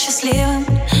тебя счастливым,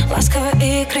 ласково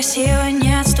и красиво.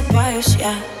 Не отступаюсь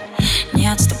я, не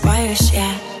отступаюсь я.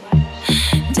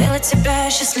 Делать тебя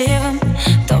счастливым,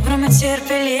 добрым и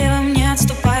терпеливым. Не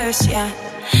отступаюсь я,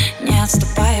 не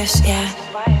отступаюсь я.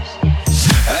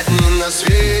 Одни на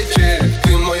свете,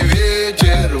 ты мой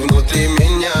ветер. Внутри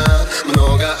меня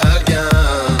много огня.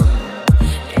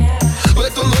 В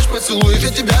эту ночь поцелуев я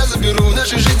тебя заберу. В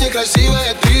нашей жизни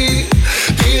красивая ты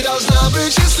должна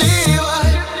быть счастливой.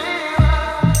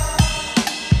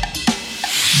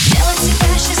 Делать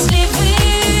тебя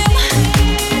счастливым,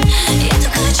 я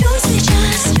так хочу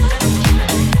сейчас.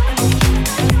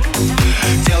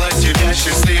 Делать тебя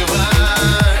счастливой.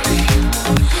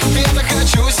 Я так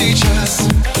хочу сейчас.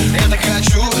 Я так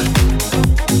хочу.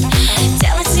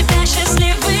 Делать тебя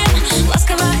счастливым,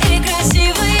 ласково и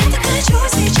красиво. Я так хочу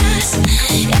сейчас,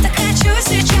 я так хочу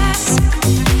сейчас.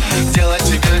 Делать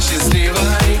тебя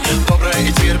счастливой, доброй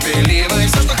и терпеливой.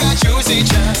 Все, что хочу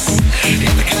сейчас.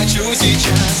 Я так хочу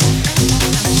сейчас.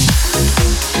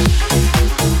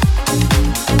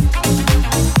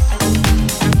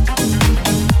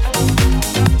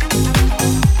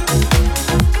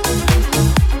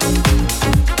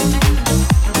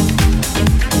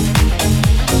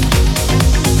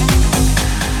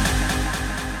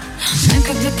 Мы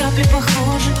как две капли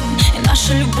похожи, и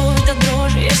наша любовь до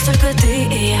дрожи. Есть только ты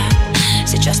и я,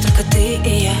 сейчас только ты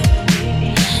и я.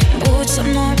 Будь со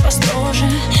мной построже,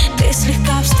 ты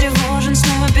слегка встревожен.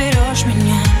 Снова берешь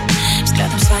меня,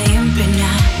 взглядом своим пленя.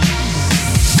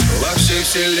 Во всей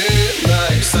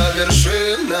вселенной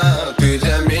совершенно ты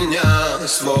для меня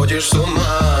сводишь с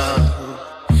ума.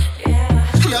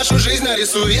 Нашу жизнь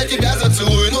нарисую, я тебя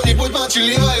зацелую. Но не будь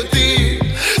молчаливой, ты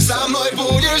со мной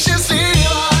будешь счастливой.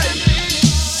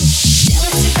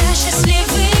 Делать тебя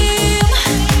счастливым,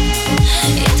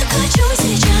 я так хочу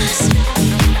сейчас.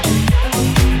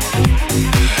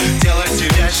 Делать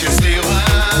тебя счастливой.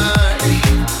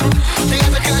 Я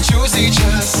так хочу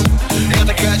сейчас. Я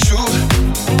так хочу.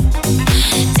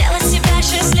 Делать тебя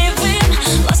счастливым,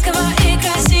 ласково и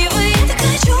красиво. Я так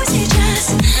хочу сейчас,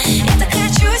 я так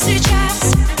хочу сейчас.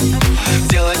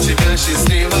 Делать тебя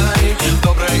счастливой,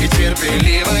 доброй и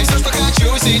терпеливой. Все, что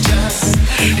хочу сейчас.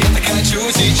 Я так хочу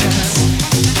сейчас.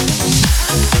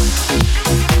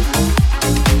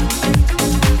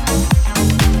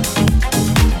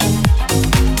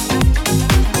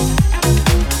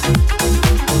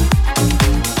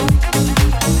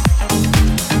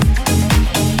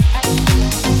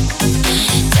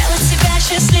 Делать тебя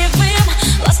счастливым,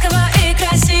 ласково и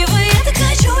красиво. Я так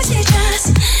хочу сейчас,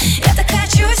 я так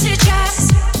хочу сейчас.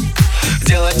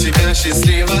 Делать тебя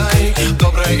счастливой,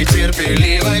 доброй и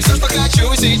терпеливой. Все, что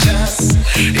хочу сейчас.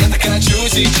 Я так хочу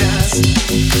сейчас.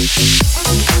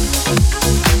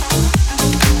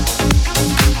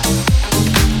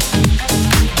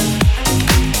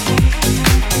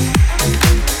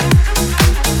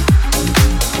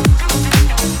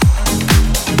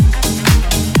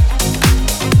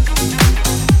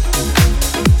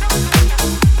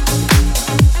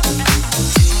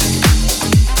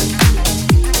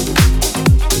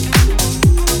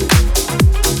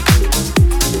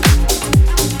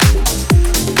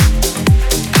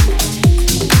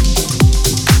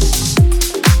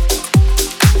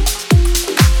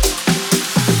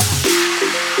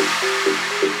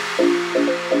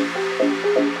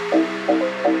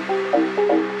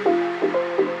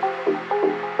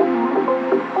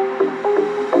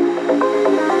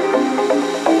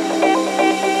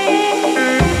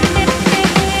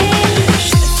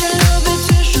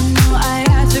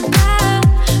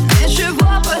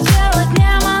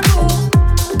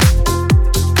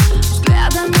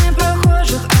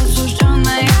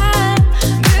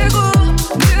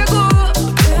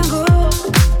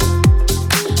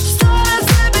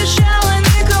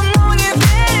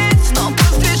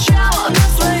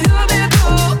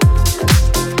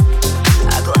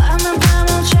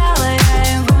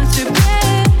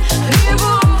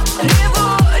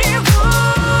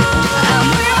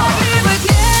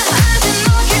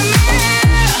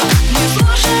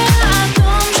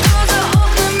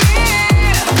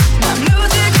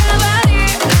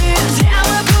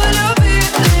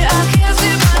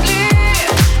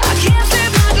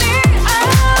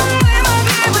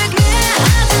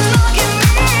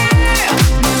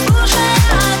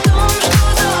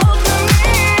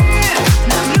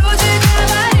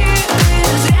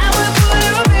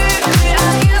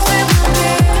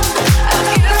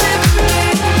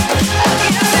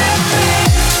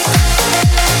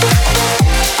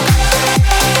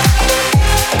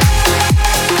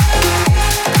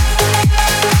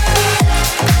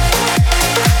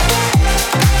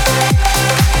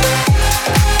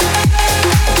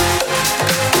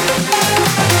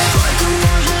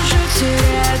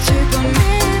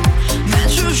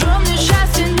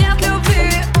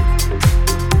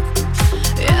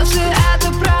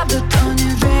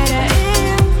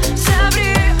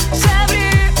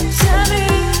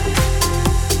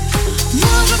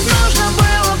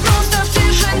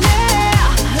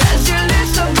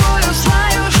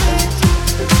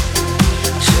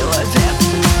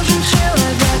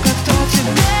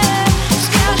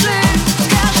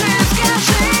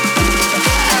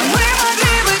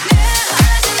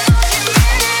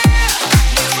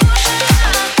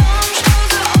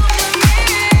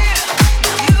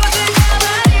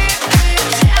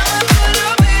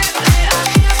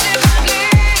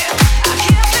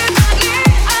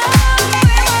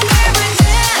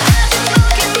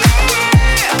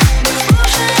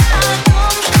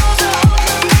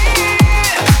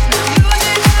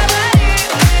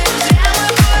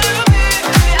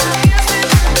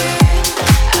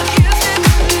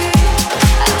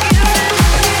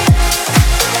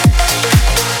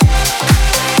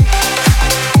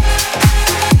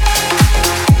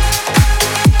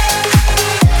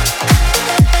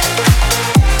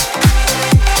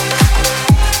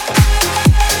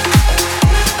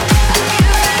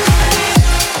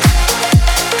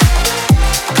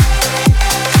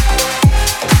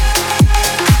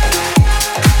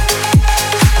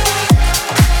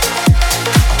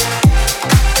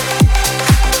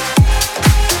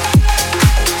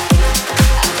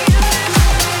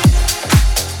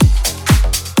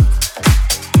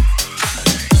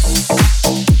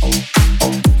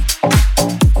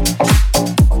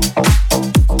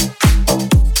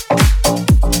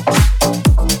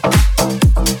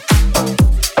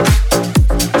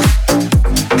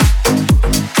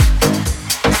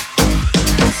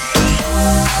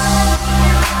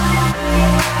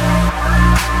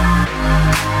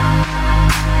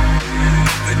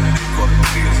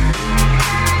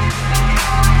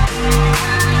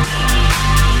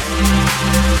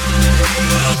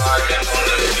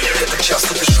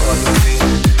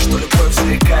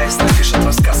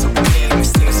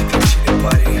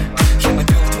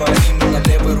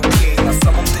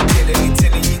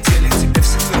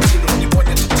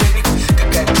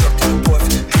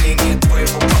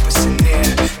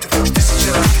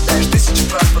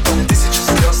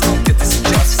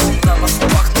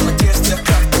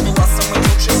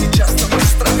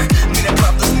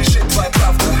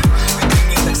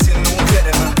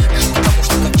 Потому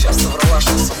что так часто врала.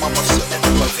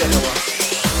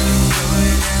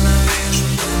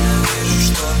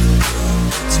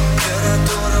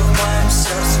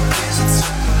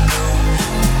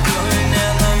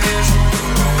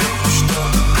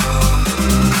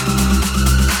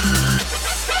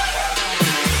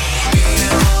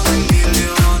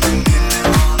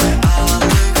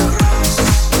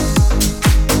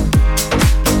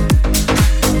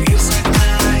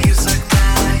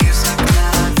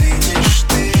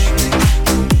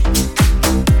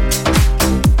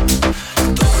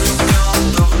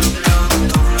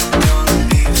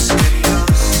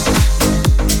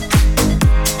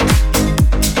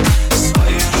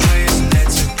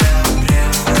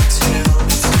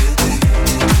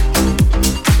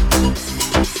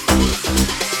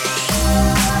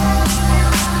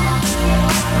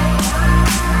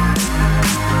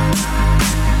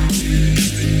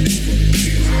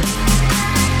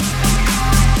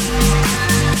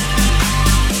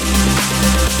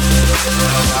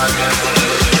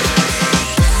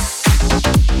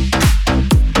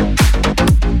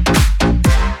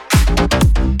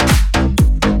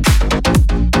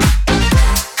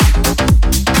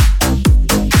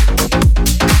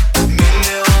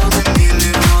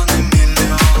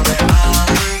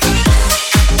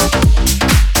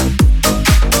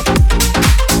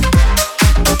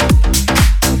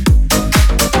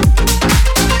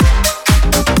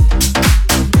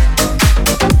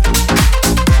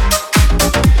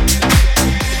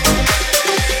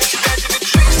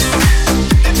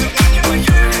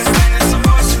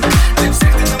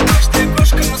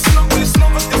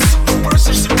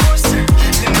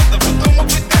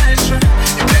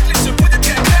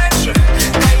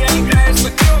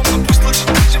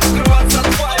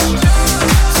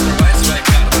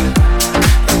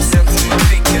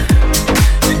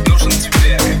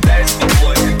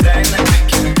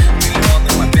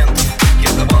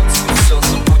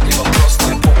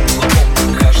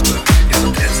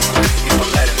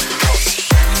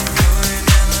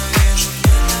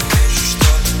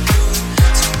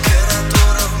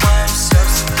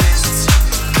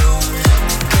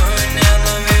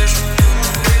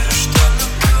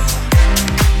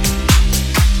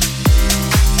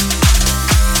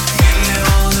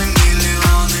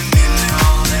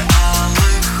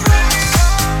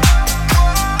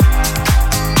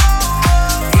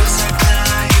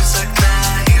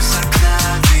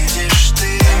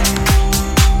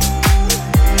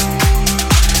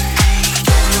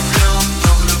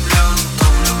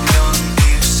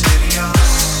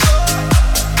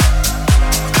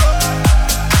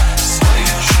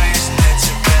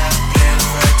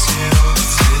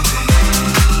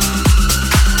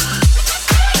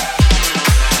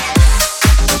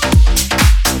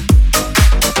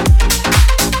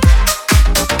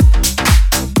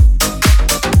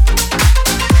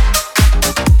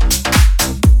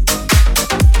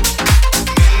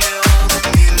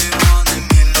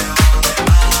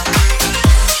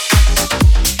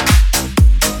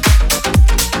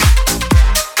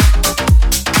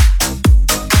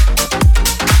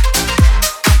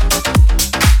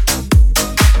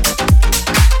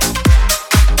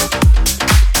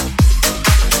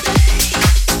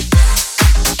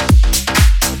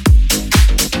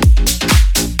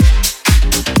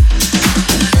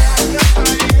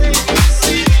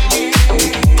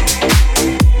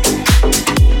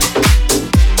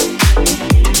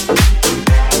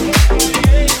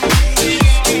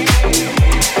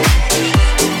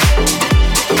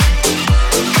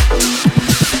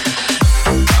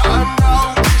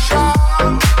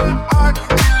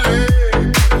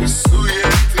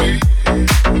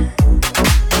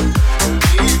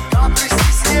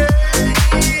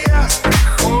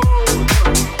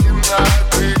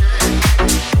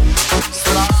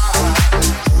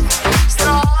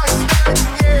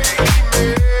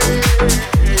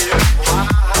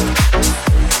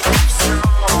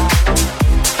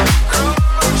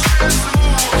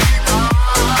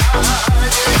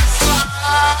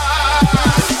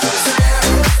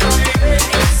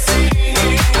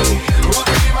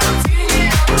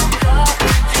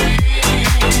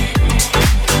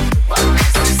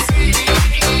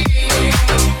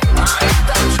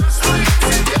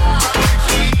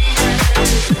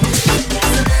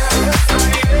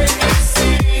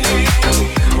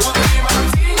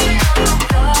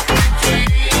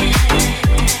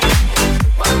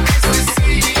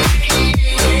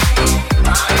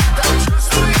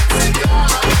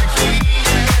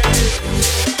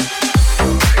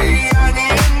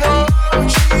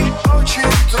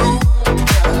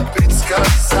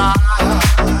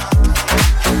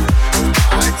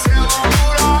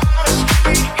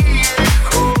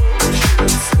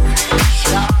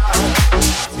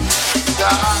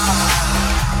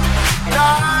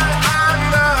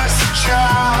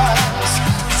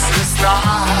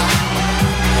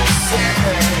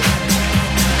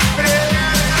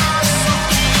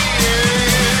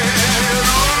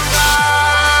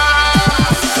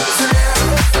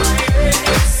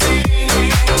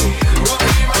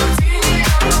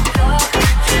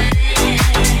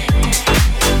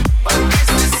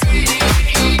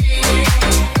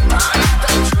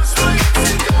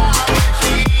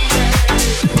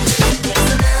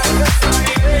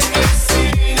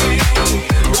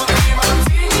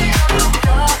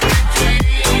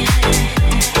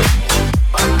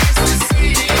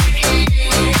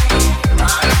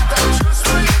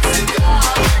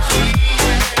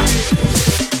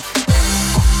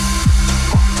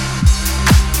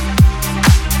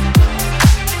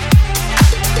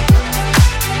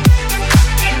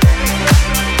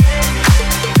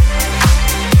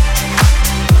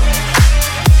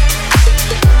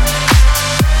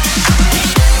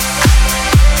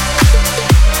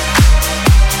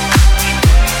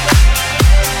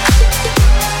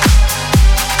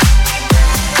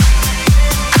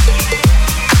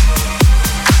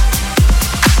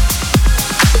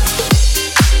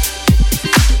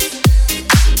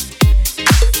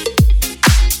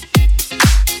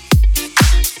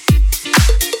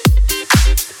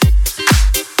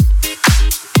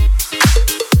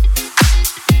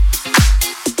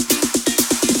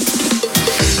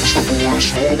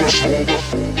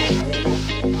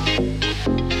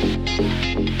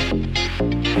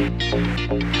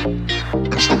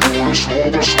 Мы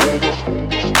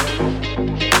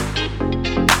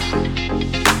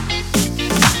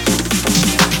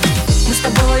с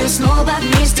тобою снова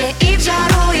вместе и в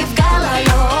жару, и в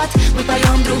гололед. Мы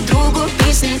поем друг другу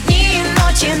песни дни и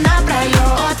ночи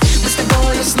напролет. Мы с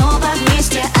тобою снова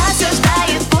вместе,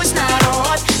 осуждает пусть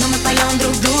народ, но мы поем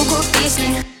друг другу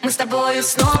песни. Мы с тобою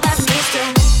снова вместе.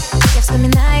 Я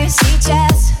вспоминаю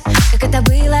сейчас, как это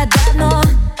было давно.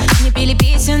 Не пели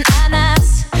песен о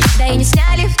нас, да и не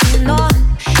сняли в кино.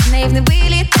 Наивны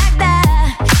были тогда,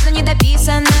 но не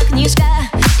дописана книжка.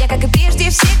 Я, как и прежде,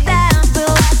 всегда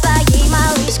была твоей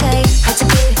малышкой. А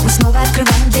теперь мы снова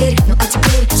открываем дверь. Ну а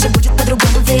теперь все будет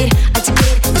по-другому, верь. А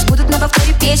теперь пусть будут на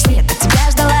повторе песни. Я так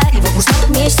тебя ждала, и вот мы снова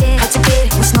вместе. А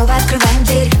теперь мы снова открываем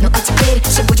дверь. Ну а теперь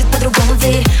все будет по-другому,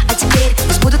 верь. А теперь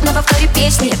пусть будут на повторе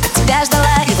песни. Я так тебя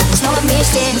ждала, и вот мы снова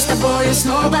вместе. Мы с тобою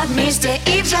снова вместе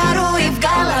и в жару, и в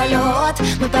гололед.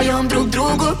 Мы поем друг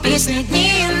другу песни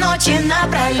дни и ночи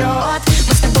напролет.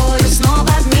 Мы с тобою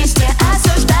снова вместе,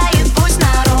 осуждает пусть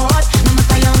народ, но мы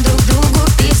поем друг другу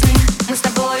песни. Мы с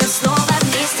тобою снова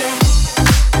вместе.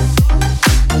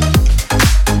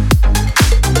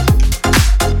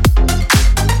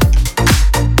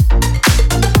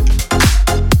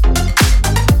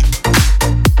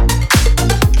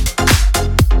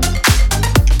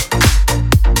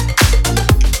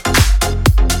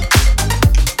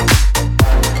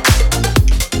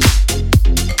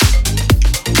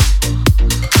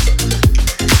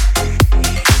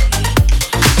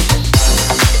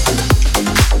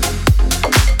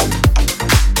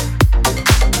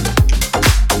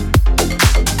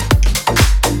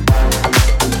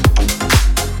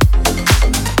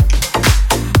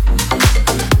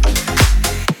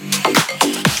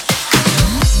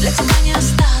 Для тебя не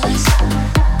осталось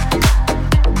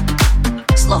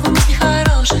слов и мыслей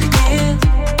хороших нет.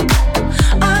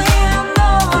 А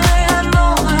я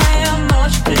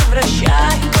ночь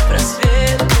превращаю в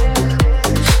просвет.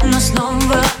 Но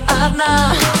снова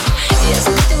одна я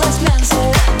запуталась в глянце.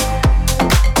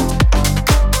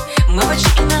 Мы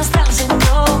почти иностранцы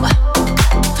днем.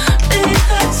 Ты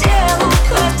хотел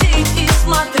уходить и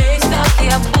смотреть, как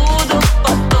я буду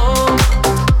потом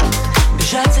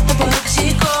бежать за тобой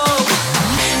босиком.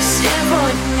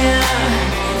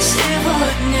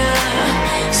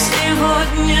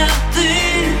 Сегодня ты,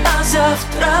 а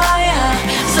завтра я.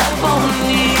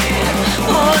 Запомни,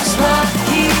 мой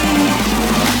сладкий.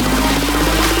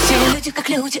 Все люди как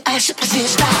люди, а я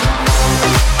суперзвезда.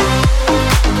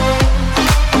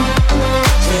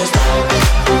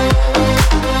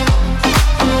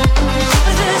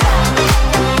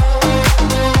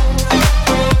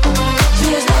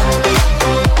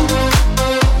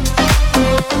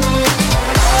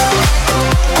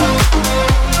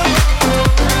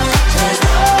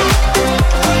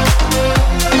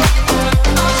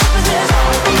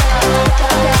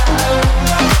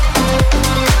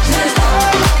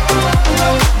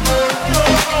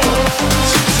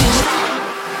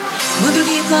 Мы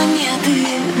другие планеты.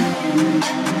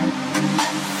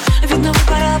 Видно,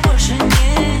 выбора больше нет.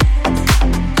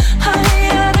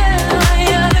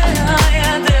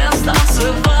 Я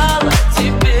станцевала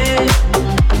тебе.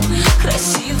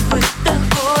 Красивый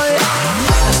такой.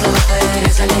 Слова твои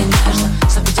резали нежно.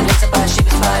 С тобой делиться почти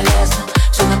бесполезно.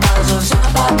 Все на паузу, все на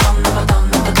потом, на потом,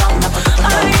 на потом, на потом. А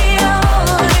я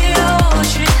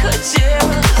очень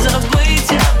хотела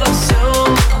забыть обо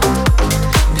всем.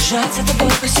 Бежать за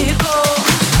тобой босиком.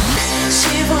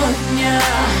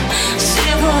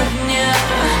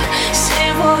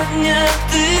 Сегодня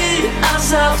ты, а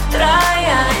завтра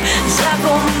я.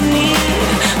 Запомни,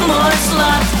 мой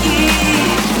сладкий.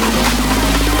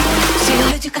 Все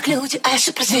люди как люди, а я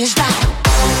суперзвезда.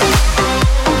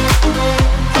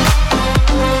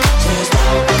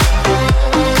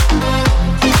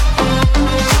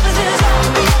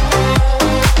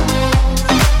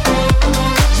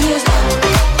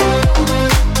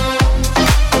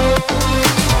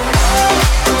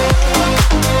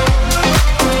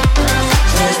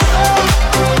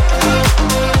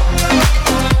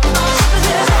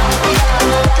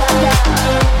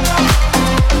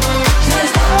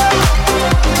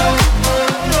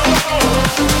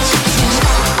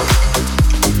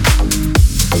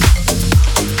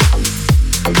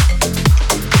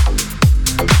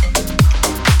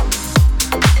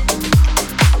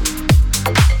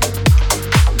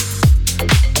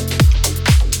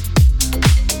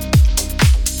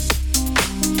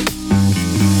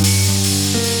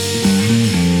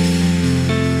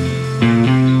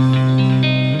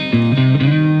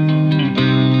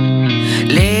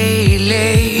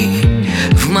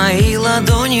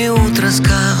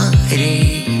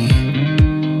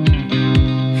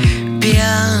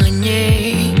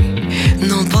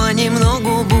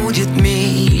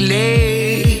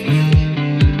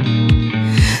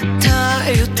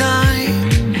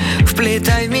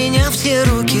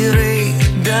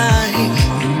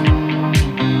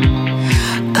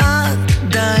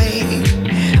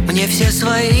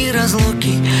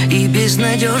 руки и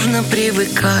безнадежно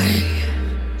привыкай.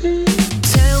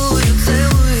 Целую,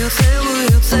 целую,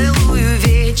 целую, целую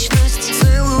вечность.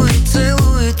 Целую,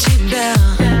 целую тебя.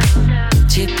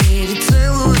 Теперь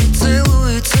целую,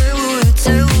 целую, целую,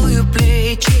 целую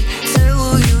плечи.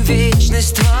 Целую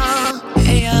вечность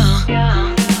твоя.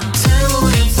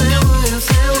 Целую, целую,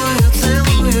 целую,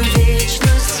 целую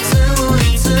вечность. Целую,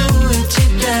 целую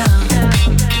тебя.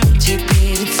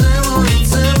 Теперь целую,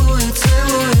 целую,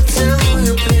 целую,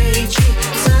 целую плечи.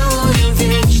 Целую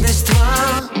вечность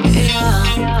твоя.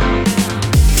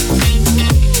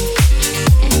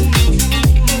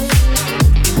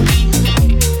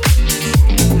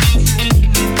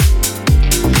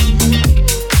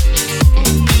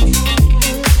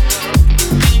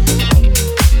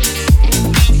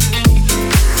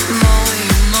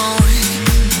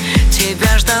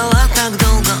 Тебя ждала так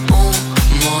долго, о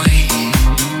мой.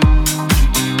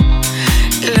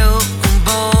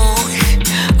 Любовь,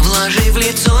 вложи в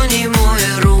лицо немой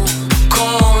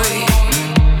рукой.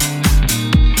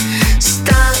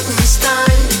 Стань,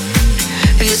 стань,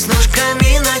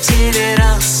 веснушками на теле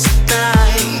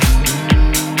растай.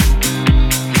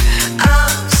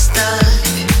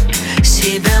 Оставь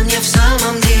себя мне в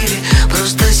самом деле,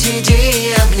 просто сиди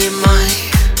и обнимай.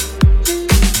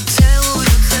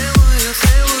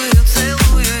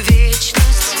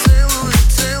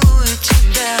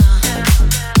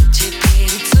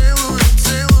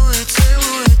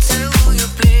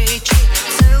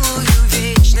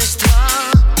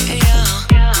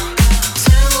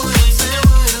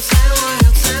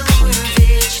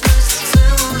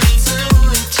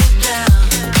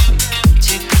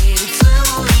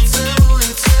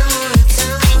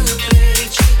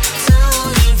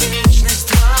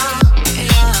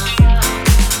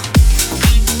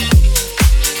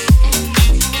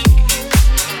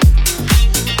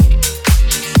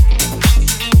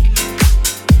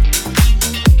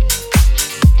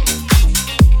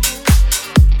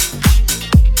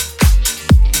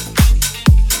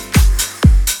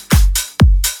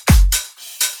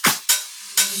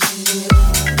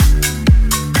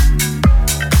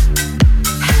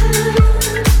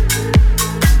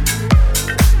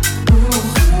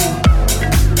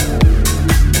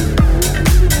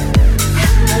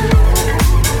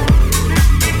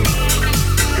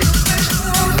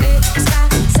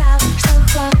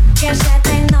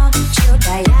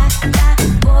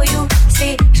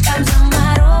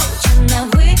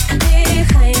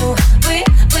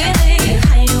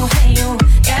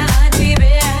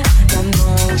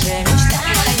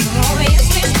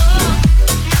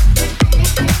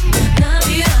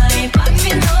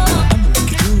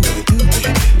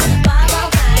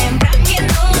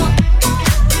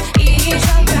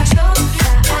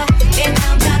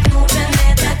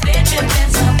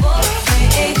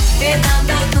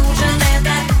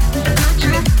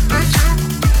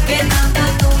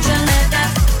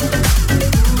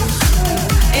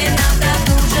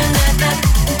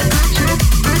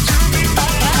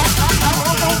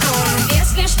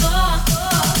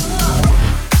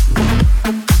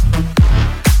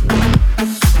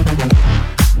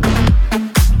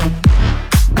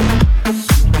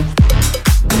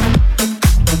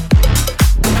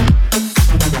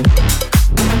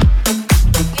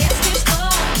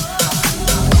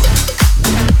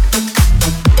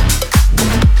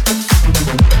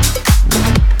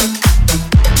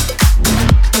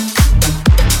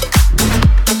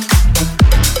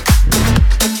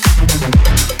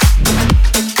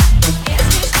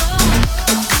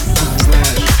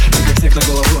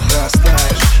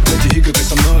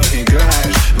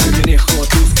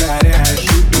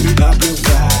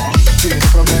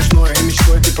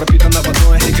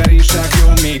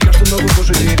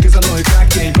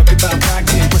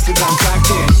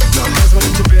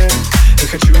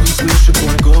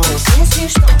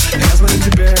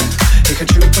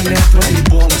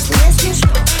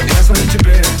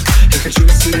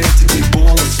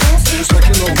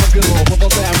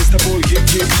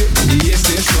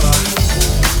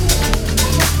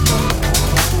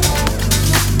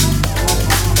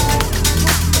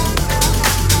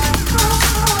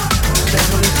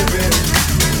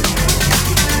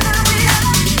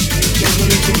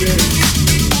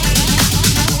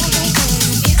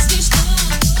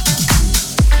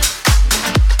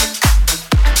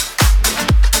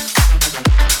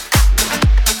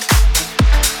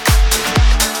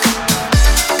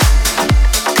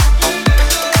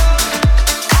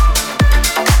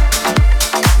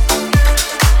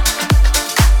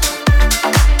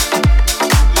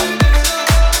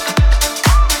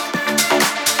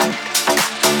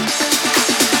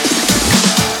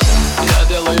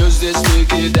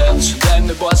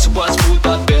 was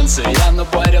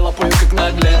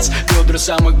выбор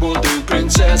самых бодрых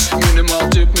принцесс. Минимал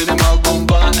тип, минимал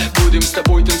бомба. Будем с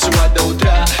тобой танцевать до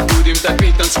утра. Будем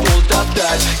топить, танцпол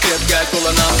топтать. Крепкая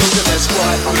кола, нам долго не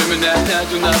спать. Времени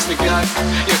отнять у нас никак.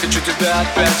 Я хочу тебя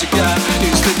от пятика.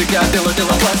 Из стыдика тело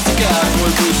пластика.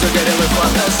 Твой вкус загорелый,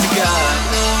 фантастика.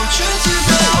 Научу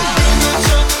тебя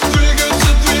двигаться,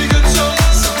 двигаться, двигаться.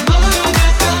 Со мною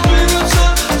детка, двигаться,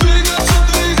 двигаться,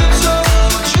 двигаться.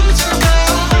 Научу тебя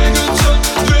двигаться,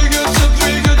 двигаться,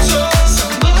 двигаться. Со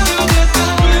мною детка,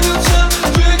 двигаться,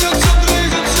 двигаться,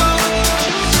 двигаться.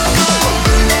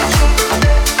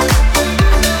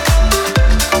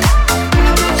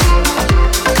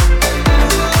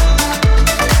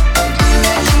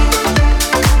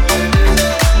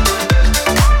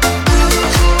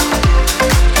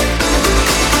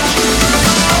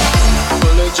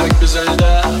 Полетик безо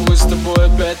льда, мы с тобой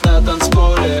опять на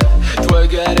танцполе. Твои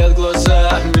горят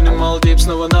глаза, минимал дип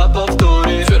снова на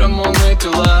повторе. Феромоны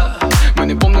тела, мы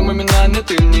не помним имена, ни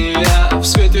ты, ни я. В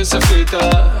свете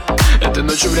софита, этой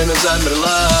ночью время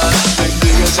замерла. Так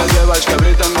двигайся, девочка, в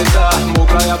ритм бита.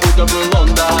 Мокрая, будто бы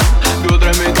Лондон.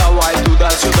 Бедрами давай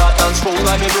туда-сюда, танцпол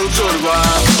нами был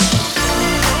взорван.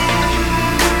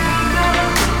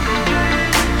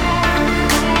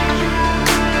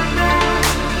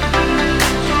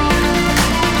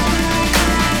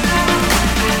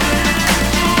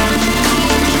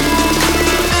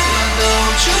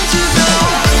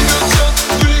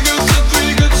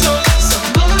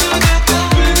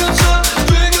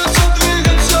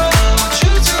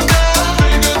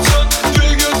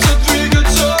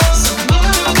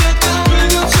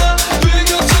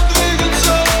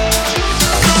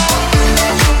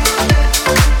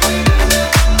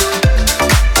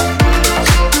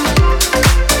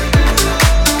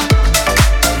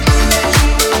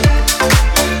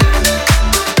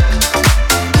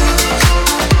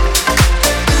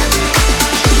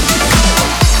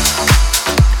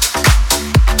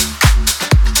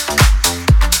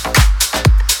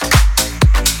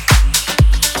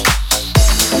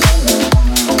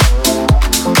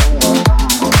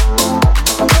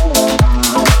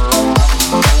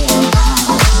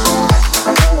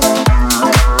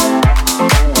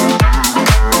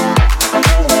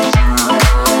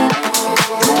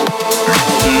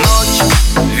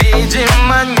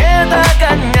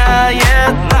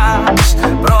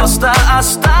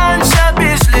 Останься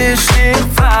без лишних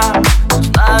фраз.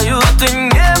 Знаю, ты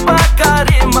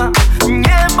непокорима.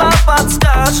 Небо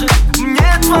подскажет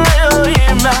мне твое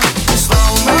имя. Ты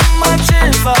словно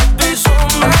мотива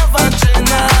безумного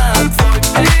джина. Твой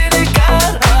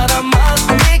перегар, аромат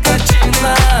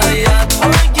никотина. Я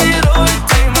твой герой,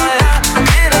 ты моя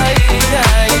героиня.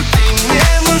 И ты мне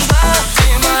нужна, ты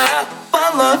моя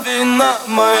половина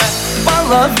моя.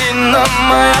 Половина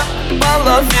моя,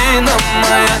 половина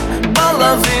моя.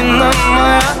 Половина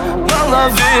моя, половина моя. Половина моя,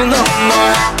 половина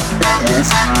моя.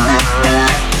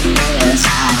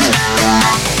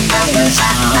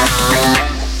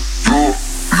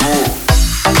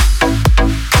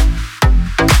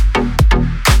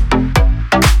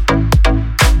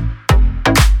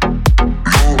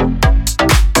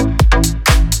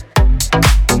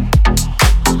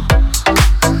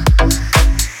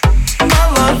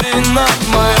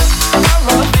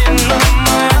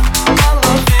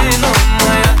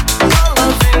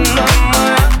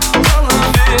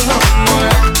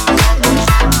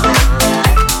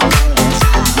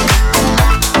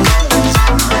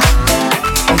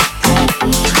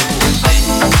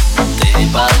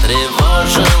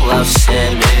 Потревожила все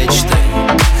мечты,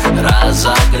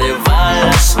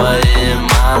 разогревая свои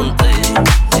манты.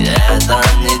 Это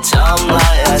не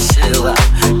темная сила,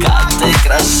 как ты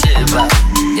красива,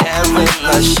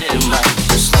 невыносима.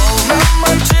 Ты словно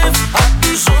мотив от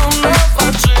безумного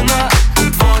джина.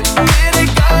 Твой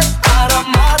перегар,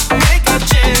 аромат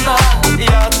никотина.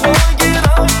 Я твой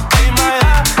герой, ты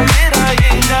моя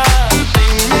героиня. Ты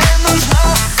мне нужна,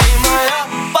 ты моя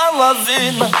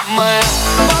половина моя.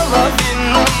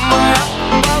 Половина моя,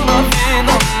 половина моя.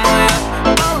 Половина моя,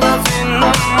 половина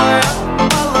моя.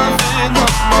 Половина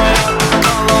моя, половина моя.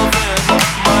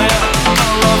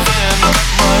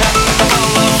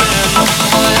 Половина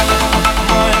моя,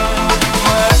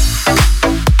 моя.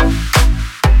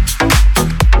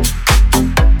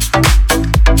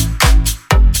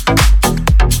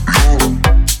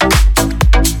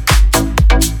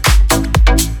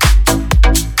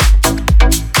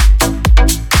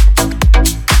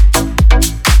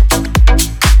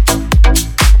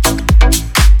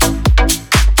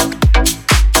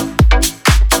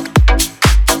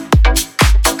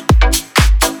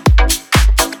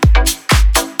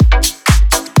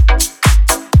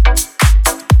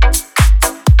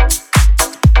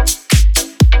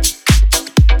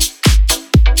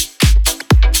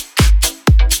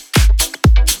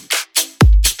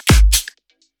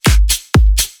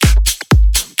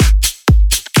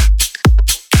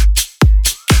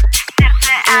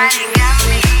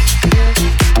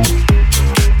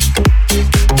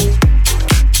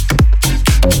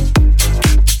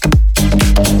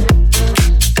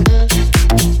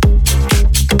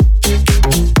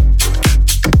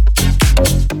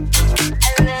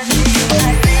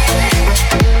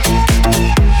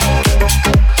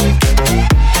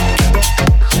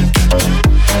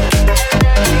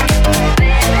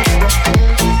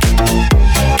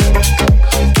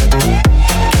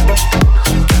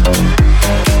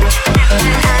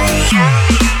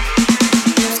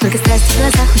 Столько страсти в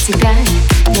глазах у тебя,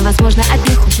 невозможно от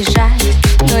них убежать.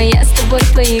 Но я с тобой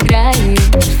поиграю,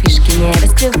 фишки не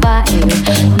раскрываю.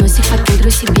 Носик под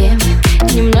пудру себе,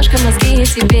 немножко мозги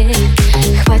тебе.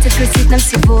 Хватит грустить нам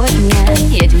сегодня,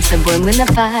 едем с тобой мы на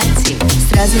пати.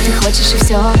 Сразу ты хочешь и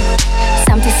все,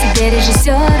 сам ты себе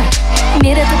режиссер.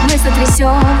 Мир этот мы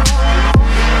сотрясем.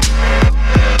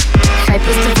 Хай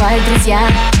проступают друзья,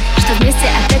 что вместе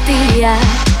опять ты и я.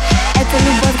 Это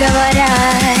любовь, говорят.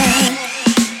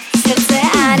 Сердце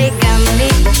оригами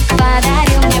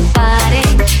подарил мне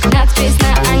парень. Надпись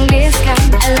на английском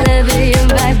I love you,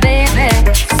 my baby.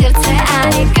 Сердце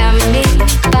оригами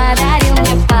подарил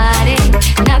мне парень.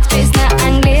 Надпись на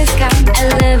английском I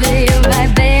love you, my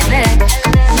baby.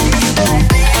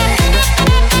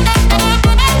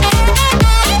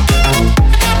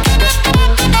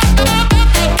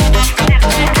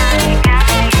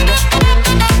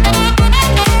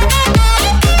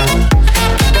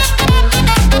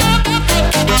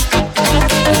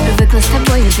 Привыкла с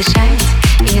тобой дышать,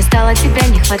 и не стало тебя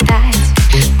не хватать.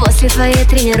 После твоей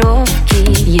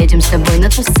тренировки едем с тобой на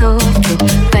тусовку.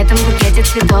 В этом букете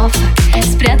цветов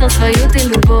спрятал свою ты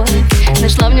любовь.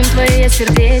 Нашла в нем твое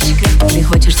сердечко. Ты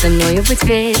хочешь со мною быть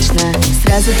вечно.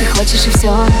 Сразу ты хочешь и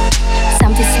все,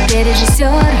 сам ты себе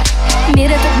режиссер.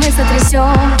 Мир этот мы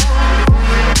сотрясем.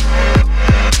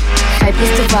 Хай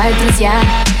приступают друзья,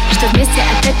 что вместе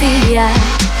опять ты и я.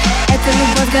 Это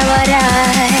любовь,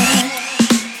 говорят.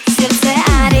 Сердце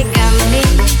оригами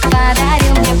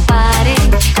подарил мне парень.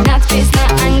 Надпись на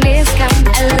английском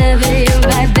I love you,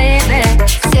 my baby.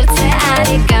 Сердце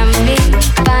оригами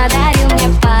подарил мне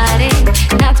парень.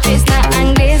 Надпись на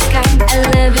английском I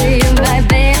love you, my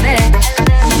baby.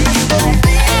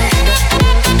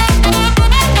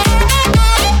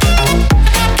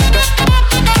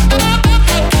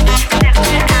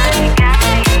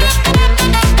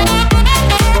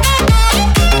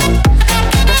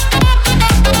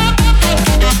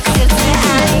 Сердце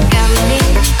оригами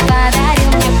подарил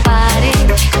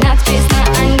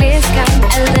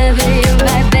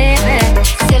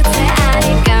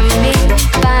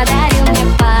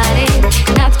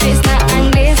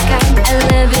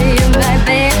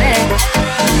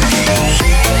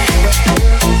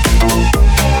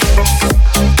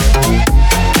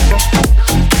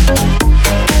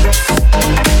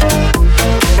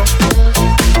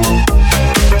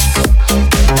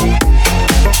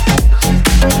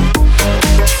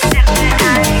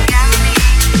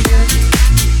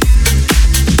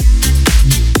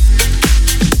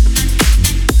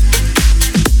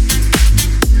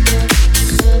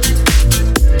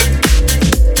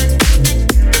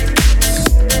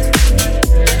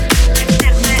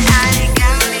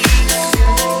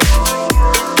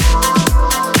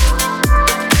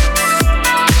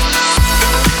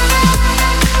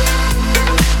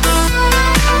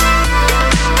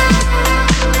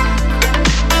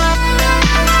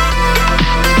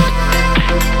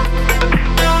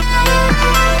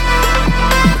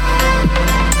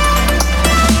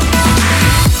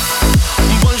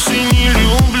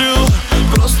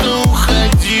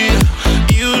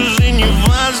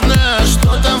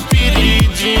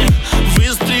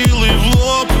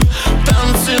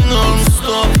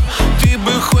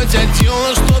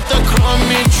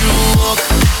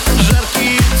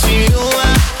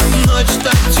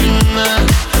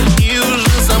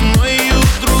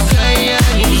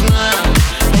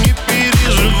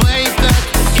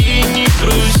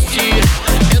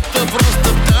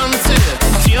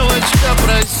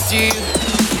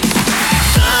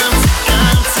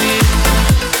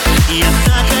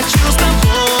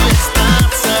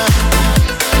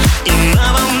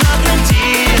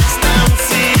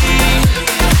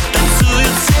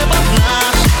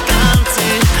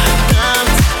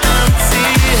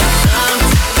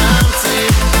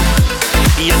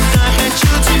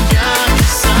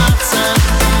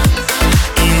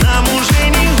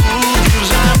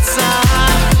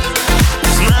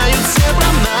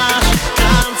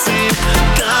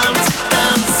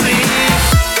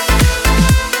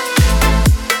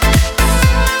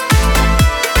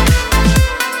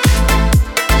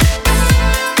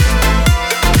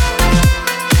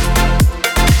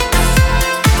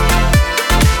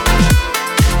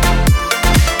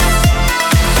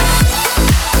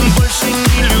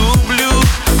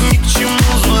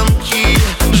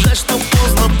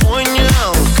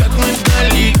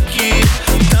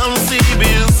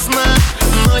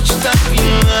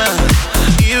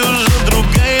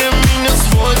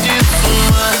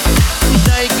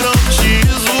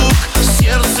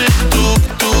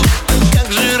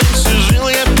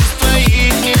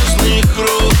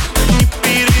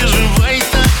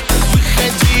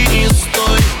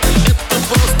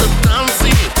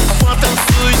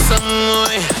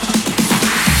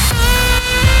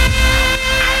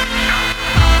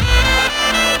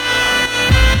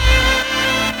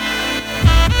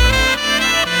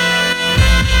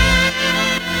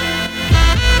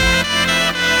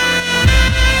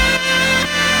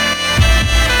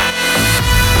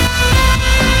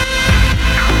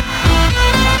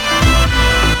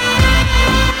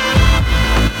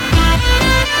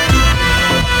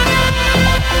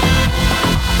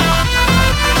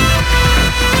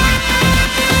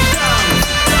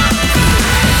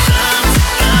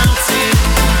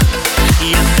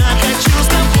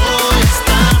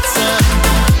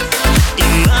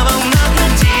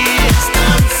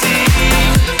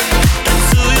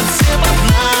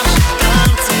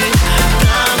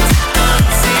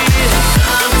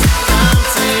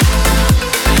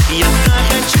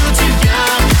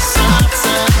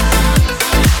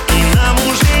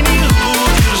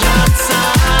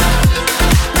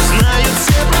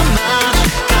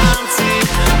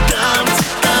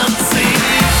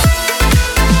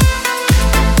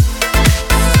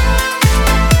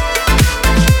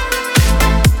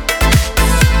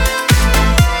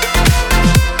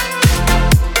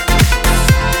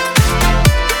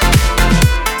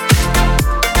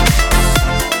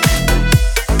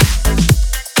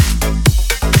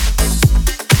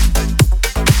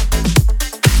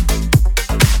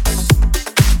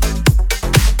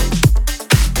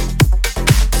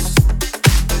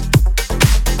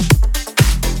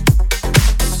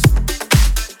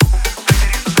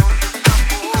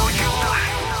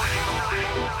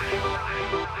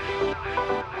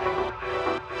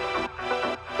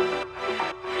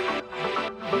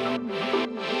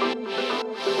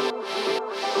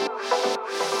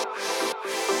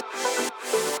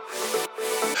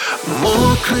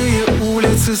Мокрые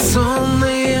улицы,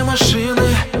 сонные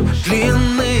машины,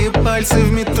 длинные пальцы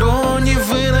в метро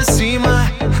невыносимо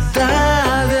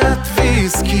давят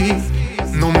виски,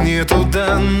 но мне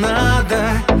туда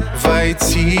надо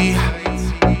войти.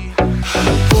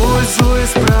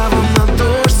 Пользуясь правом на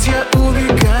дождь, я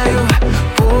убегаю.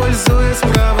 Пользуясь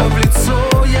право в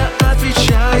лицо, я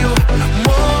отвечаю: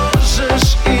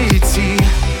 можешь идти,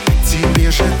 тебе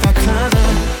же так надо.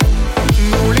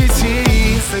 Ну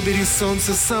лети, забери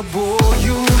солнце с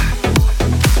собою.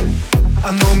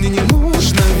 Оно мне не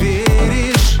нужно,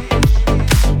 веришь?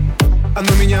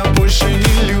 Оно меня больше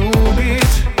не любит,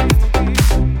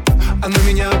 оно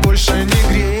меня больше не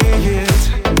греет.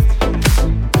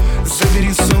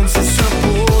 Забери солнце с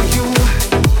собою.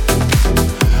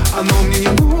 Оно мне не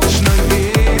нужно,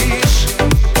 веришь?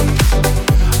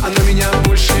 Оно меня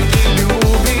больше не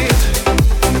любит,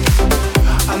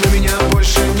 оно меня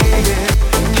больше не греет.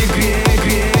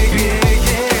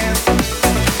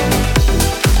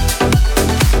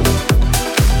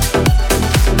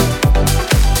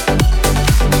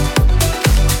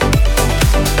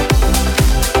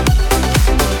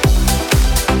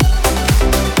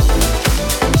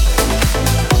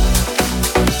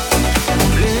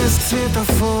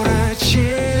 Светофора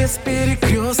через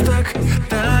перекресток,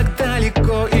 так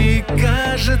далеко и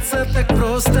кажется так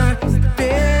просто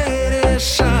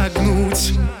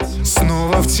перешагнуть,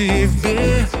 снова в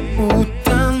тебе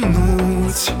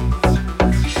утонуть.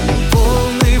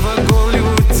 Полный вагон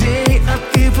людей, а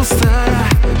ты пустая.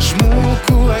 Жму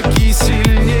кулаки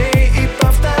сильней и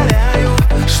повторяю,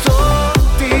 что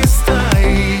ты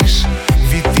стоишь,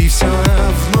 ведь ты все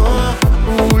равно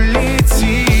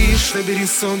улетишь. Забери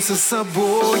солнце с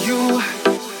собою.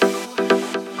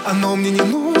 Оно мне не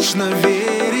нужно,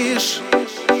 веришь?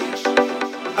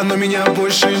 Оно меня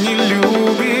больше не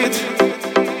любит,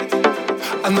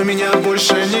 оно меня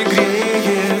больше не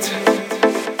греет.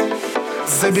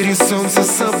 Забери солнце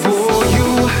с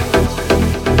собою.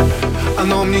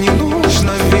 Оно мне не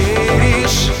нужно,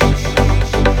 веришь?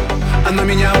 Оно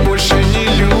меня больше не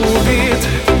любит,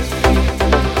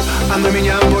 оно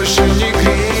меня больше не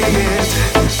греет.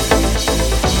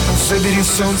 Забери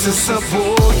солнце с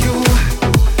собою.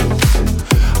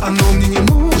 Оно мне не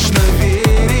нужно,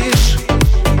 веришь?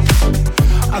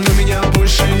 Оно меня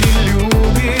больше не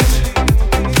любит,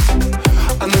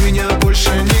 оно меня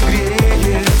больше не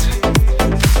греет.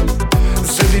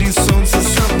 Забери солнце с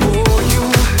собою.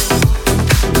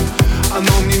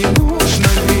 Оно мне не нужно,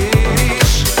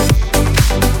 веришь?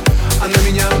 Оно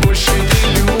меня больше не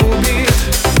любит,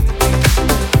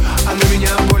 оно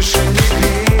меня больше не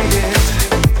греет.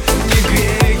 Не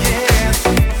греет.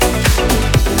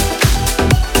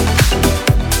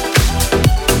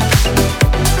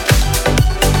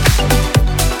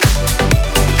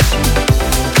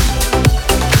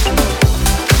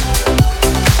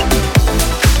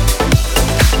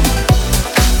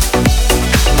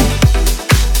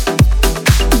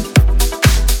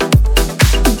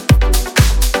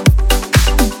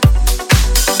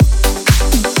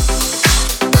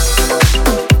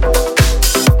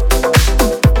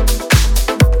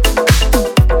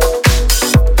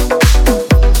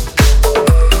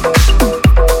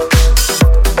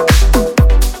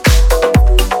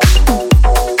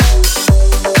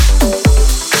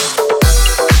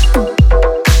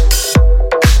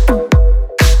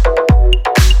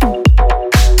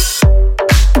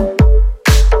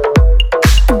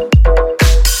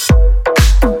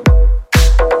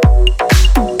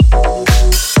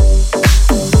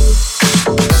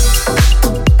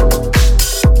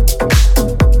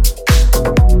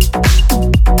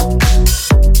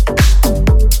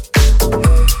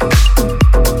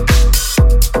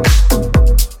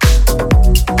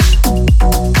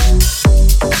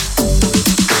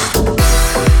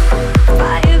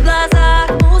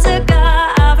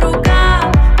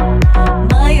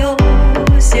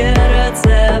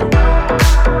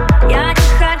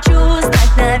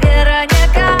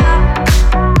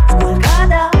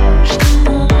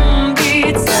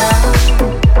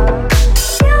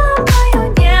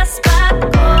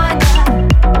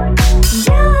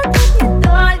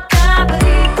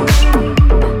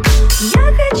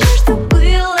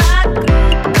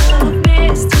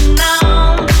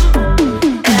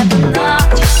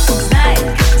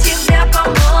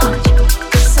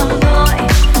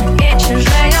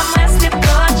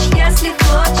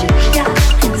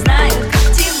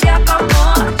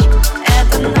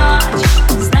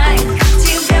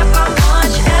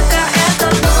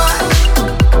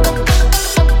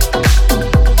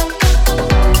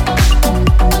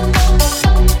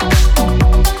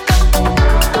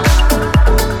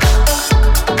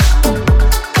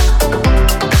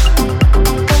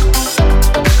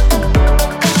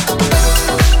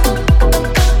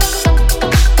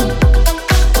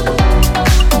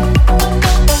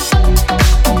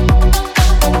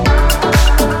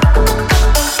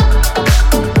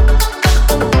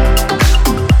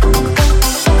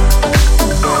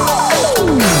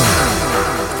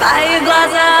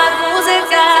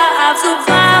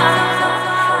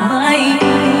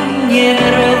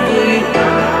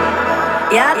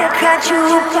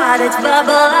 хочу падать в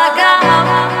облака.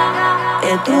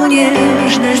 Эту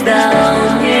нежность дал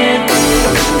мне ты.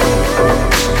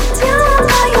 Тело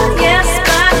мое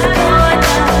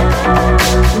неспокойно,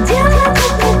 дело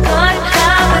тут не только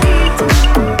в ритме.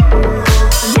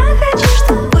 Я хочу,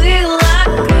 чтобы было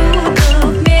круто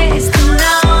вместе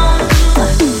нам.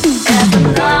 Эта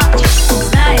ночь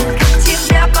знает, как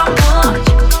тебе помочь.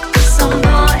 Ты со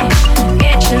мной,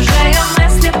 вечер же я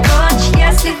мысли прочь.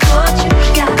 Если хочешь,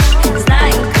 я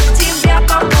знаю, как тебе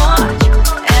помочь.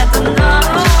 Эта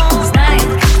ночь знает,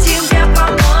 как тебе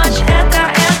помочь.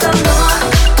 Это ночь.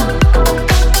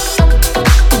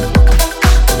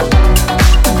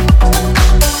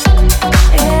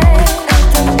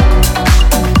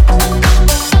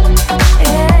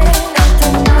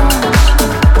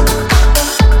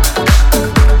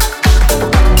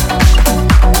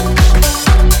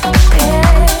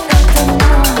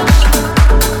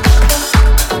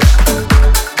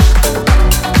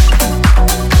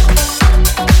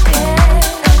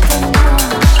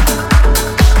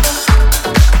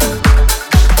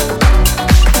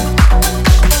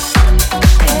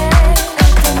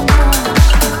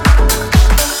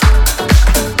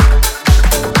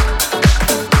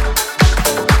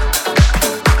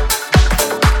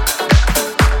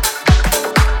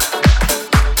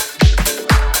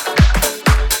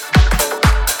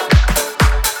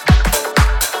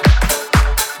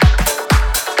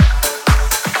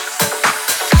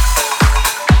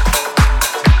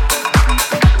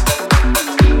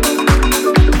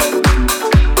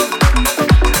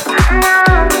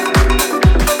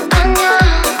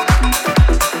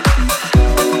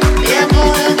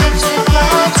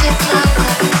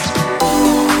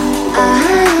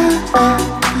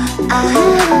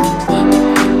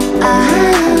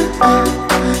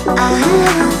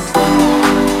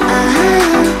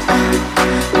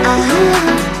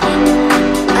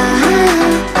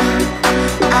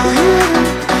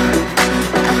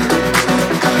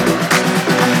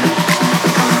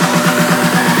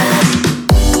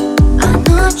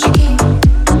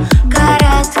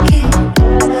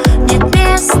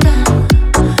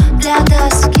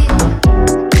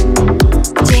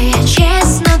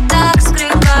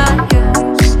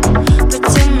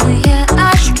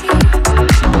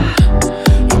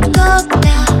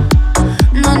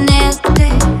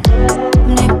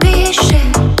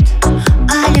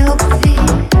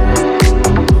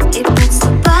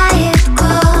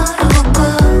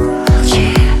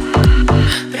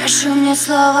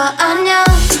 Слово Аня,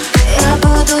 я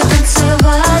буду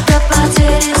танцевать до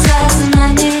потери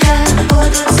сознания.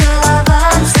 Буду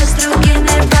целоваться с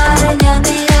другими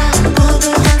парнями. Я буду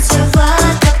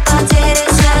танцевать до потери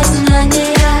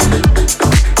сознания.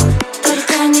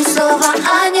 Только не слово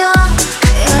Аня.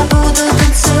 Я буду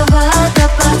танцевать до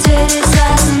потери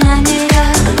сознания.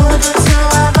 Буду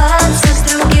целоваться с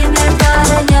другими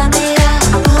парнями. Я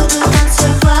буду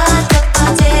танцевать до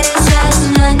потери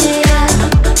сознания.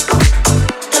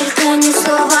 Только не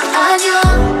слово Аня.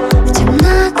 В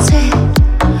темноте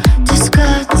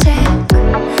дискотек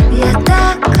я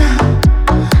такая,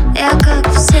 я как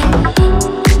все.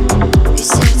 И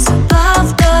сердце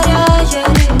повторяет,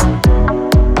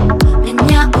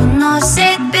 меня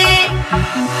уносит бит.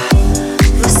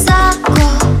 Высоко,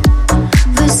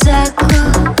 высоко,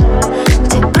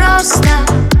 где просто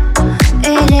и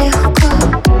легко,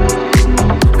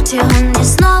 где он мне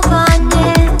снова не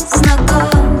знаком.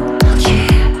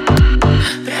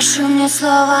 Прошу мне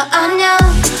слово Аня.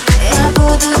 Я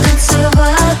буду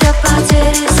танцевать до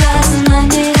потери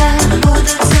сознания.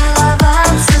 Буду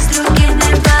целоваться с другими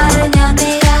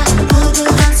парнями. Я буду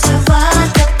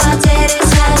танцевать до потери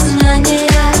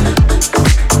сознания.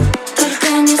 Только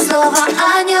не слово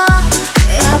Аня.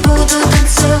 Я буду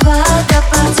танцевать до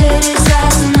потери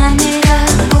сознания.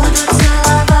 Буду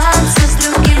целоваться с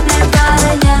другими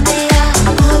парнями. Я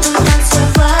буду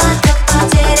танцевать до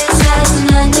потери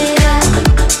сознания.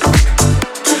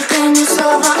 Только не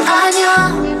слово Аня.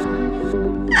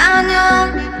 Аня,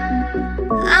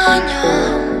 Аня,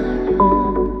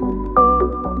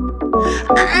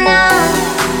 Аня,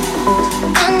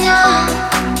 Аня.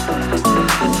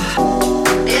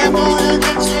 Я буду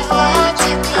танцевать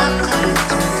и плакать.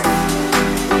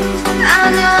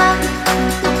 Аня,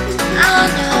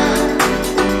 Аня,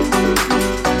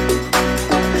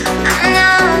 Аня,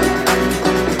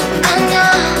 Аня.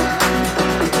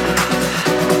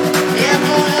 Я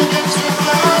буду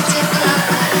танцевать и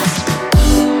плакать.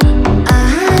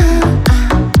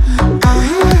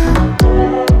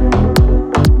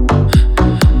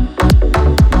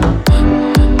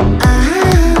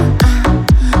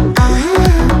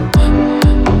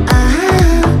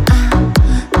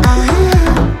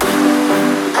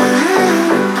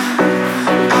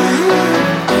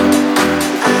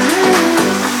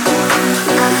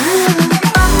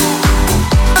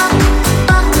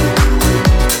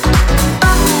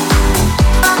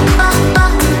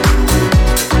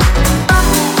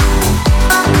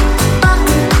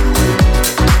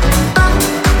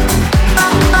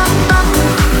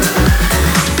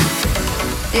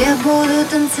 буду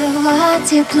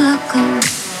танцевать и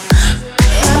плакать.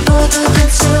 Я буду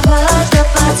танцевать до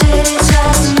потери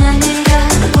сознания.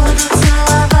 Буду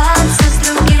целоваться с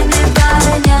другими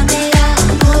парнями. Я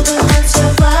буду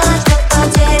танцевать до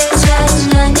потери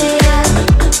сознания.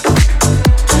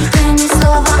 Только ни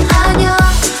слова о нем.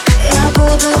 Я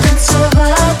буду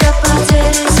танцевать до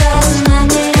потери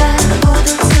сознания.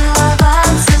 Буду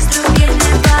целоваться с другими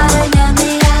парнями.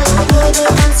 Я буду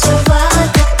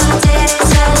танцевать до потери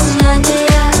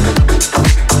сознания.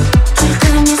 Только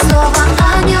ни слова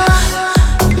о нем.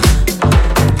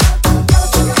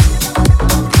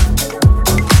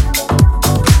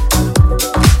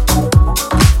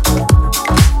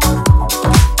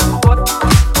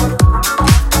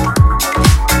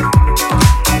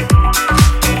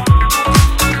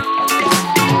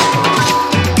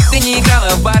 Ты не играла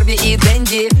в Барби и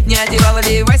Дэнди, не одевала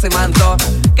Левайс и манто.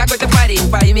 Какой-то парень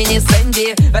по имени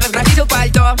Сэнди разграфитил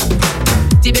пальто.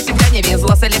 Тебе всегда не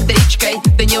везло с электричкой,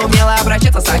 ты не умела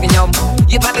обращаться с огнем.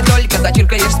 Едва ты только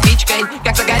зачиркаешь спичкой,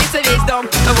 как загорится весь дом.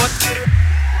 Вот.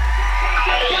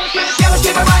 Девушки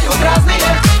бывают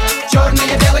разные,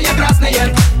 черные, белые,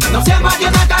 красные, но всем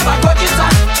одинаково хочется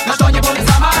на что-нибудь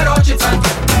заморочиться.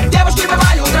 Девушки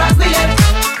бывают разные,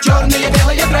 черные,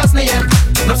 белые, красные,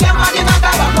 но всем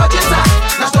одинаково хочется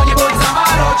на что-нибудь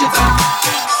заморочиться.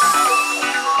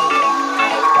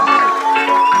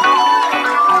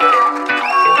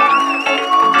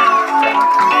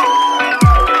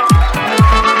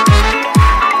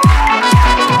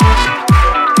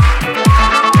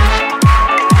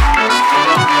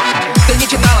 Ты не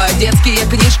читала детские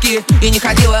книжки и не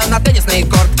ходила на теннисный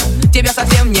корт. Тебя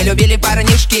совсем не любили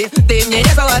парнишки, ты мне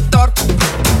резала торт.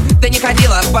 Ты не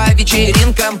ходила по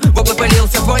вечеринкам, в углу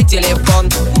пылился твой телефон.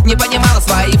 Не понимала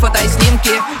свои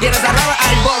фотоснимки и разорвала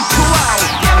альбом. Вау!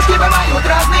 Девушки бывают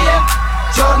разные,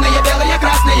 черные, белые,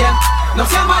 красные, но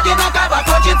всем одинаково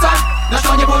хочется на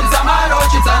что-нибудь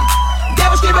заморочиться.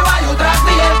 Девушки бывают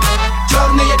разные,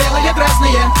 черные, белые,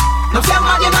 красные, но всем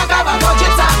одинаково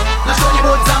хочется на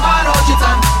что-нибудь заморочиться.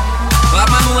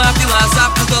 Обманула, обвела,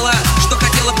 запутала, что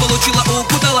хотела, получила,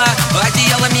 укутала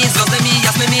одеялами, звездами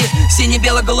ясными,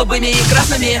 сине-бело-голубыми и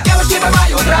красными. Девушки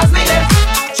бывают разные,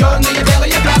 черные,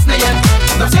 белые, красные,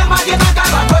 но всем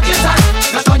одинаково хочется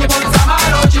на что-нибудь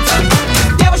заморочиться.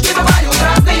 Девушки бывают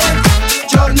разные,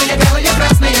 черные, белые,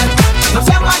 красные, но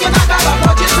всем одинаково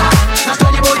хочется на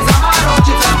что-нибудь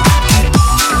заморочиться.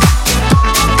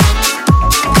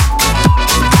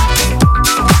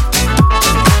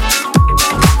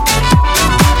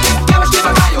 Девушки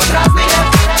бывают разные.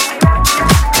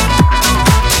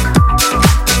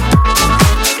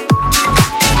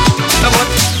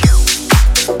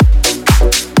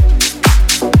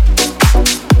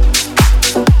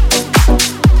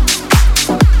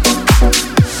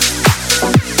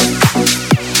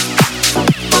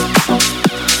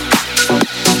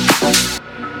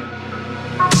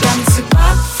 Танцы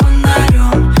под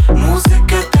фонарем,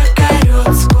 музыка так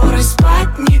орёт, скорость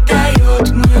спать не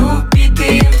дает, мы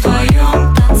убитые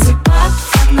вдвоем. Танцы под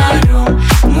фонарем,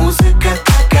 музыка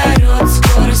так орёт,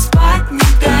 скорость спать не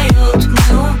дает,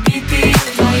 мы убитые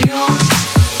вдвоем.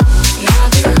 Я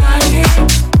дыхание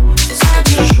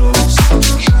задержу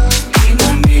и на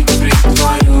миг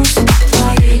притворюсь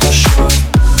твоей душой.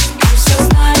 И в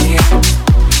сознании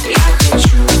я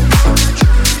хочу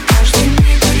каждый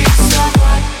миг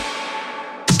рисовать.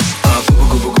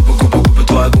 Губы,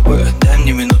 твои губы. Дай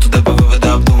мне минуту, дабы выводы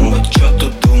обдумать. Чё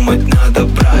тут думать, надо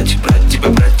брать. Брать тебя,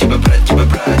 брать тебя, брать тебя,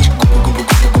 брать. Губы,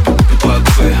 твои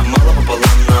губы. Мало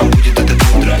пополам нам будет это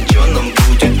утро. Чё нам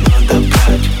будет, надо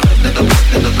брать. Брать, надо брать,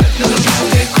 надо брать, надо брать. В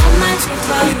этой комнате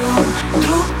вдвоем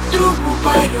друг другу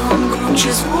поем,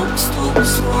 громче звук, стук,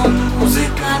 звон,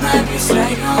 музыка на весь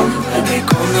район. В этой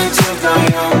комнате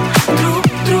вдвоем друг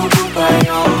другу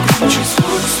поем, громче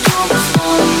звук, стук,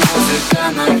 звон, музыка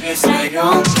на весь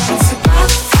район. Танцы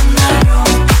под фонарем,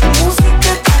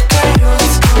 музыка так орёт,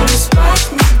 скорость спать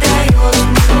не дает,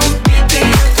 мы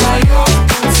убитые вдвоем.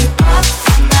 Танцы под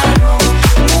фонарем,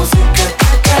 музыка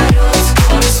так орёт,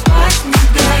 скорость спать не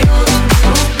дает, мы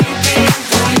убитые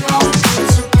вдвоем.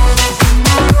 Танцы под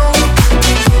фонарем,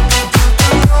 музыка так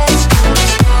орёт, скорость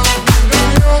спать не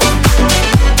дает, мы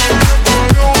убитые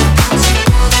вдвоем. Танцы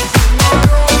под фонарем,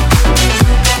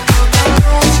 музыка так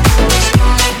орёт, скорость спать не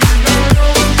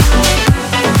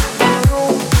дает.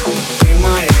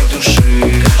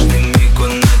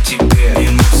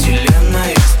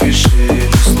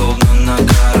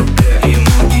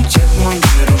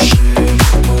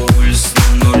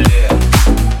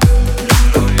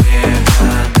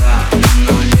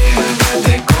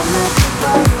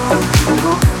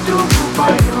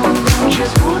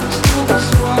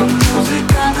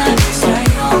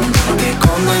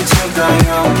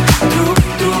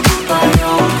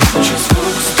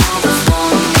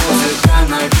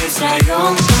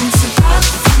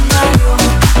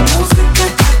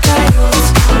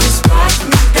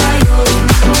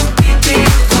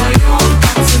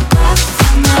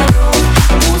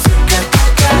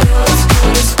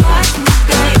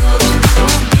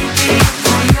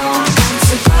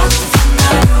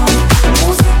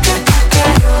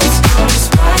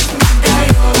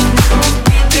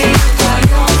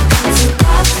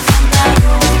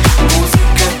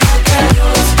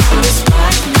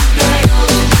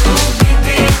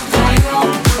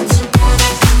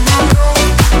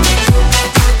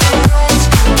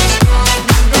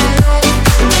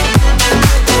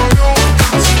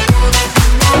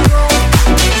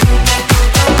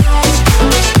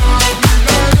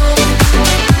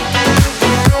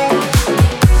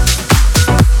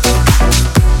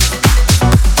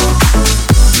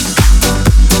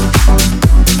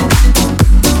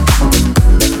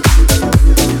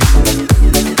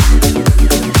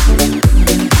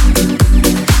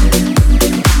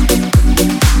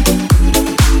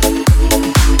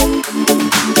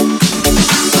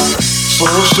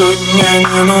 Порой мне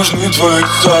не нужны твои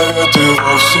советы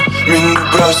вовсе. Меня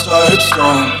бросает в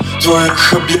сон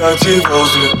твоих объятий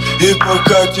возле. И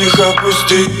пока тихо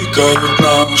пустикают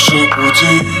наши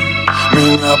пути,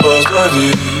 меня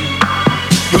позови.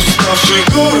 Уставший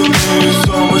город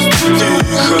невесомости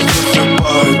тихо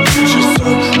засыпает в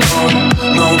часах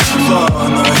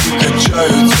 0:02, и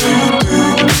качается и ты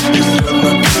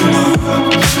изрядно пьяна,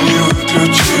 не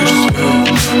выключишь свет.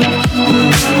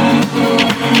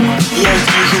 Я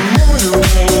тихо морю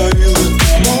говорил,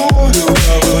 это морю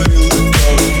говорил,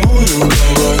 это морю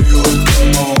говорил, это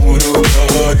морю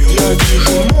говорил. Я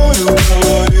тихо морю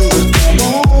говорил, это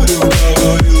морю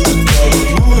говорил, это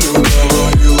морю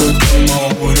говорил, это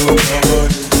морю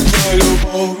говорил. Твоя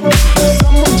любовь на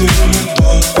самом деле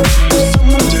да, на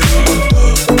самом деле да,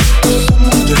 на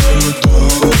самом деле да.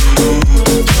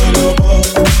 Твоя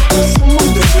любовь на самом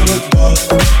деле да,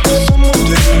 на самом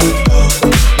деле да,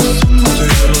 на самом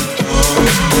деле да.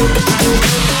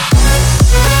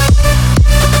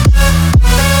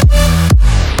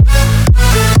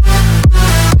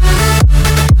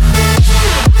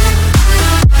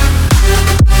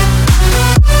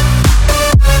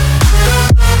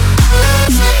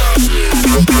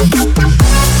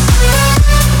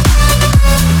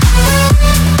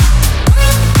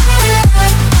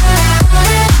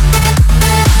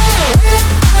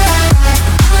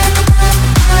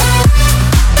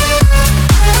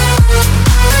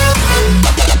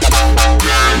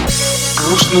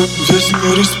 Грустно, весь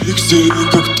мир из пикселей,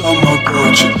 как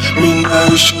тамагочи. Меня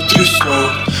еще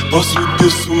трясет после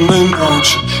безумной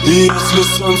ночи. И если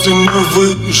солнце не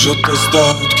выжжет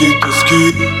остатки тоски,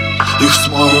 их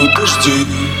смоют дожди.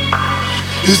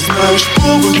 И знаешь,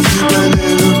 повод тебя не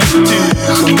любить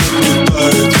тихо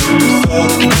нагнетает за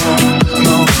окном.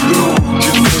 Но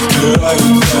руки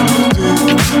разбираются, но ты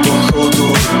походу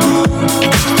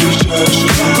одна встречаешь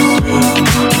рассвет.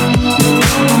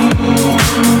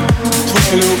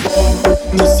 Твоя любовь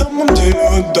на самом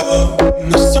деле да,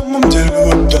 на самом деле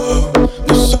да,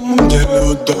 на самом деле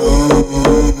да.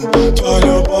 Твоя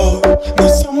любовь на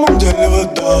самом деле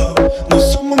да, на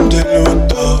самом деле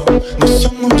да, на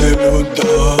самом деле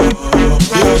да.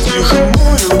 Я тихо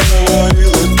морю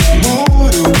говорил, это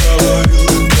морю говорил,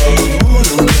 это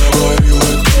морю говорил,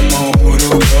 это морю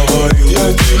говорил. Я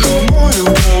тихо морю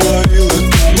говорил,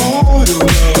 это морю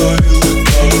говорил,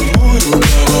 это морю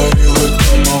говорил,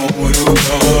 это морю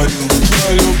говорил.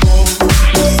 Твоя любовь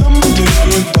на самом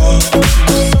деле да,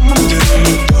 на самом деле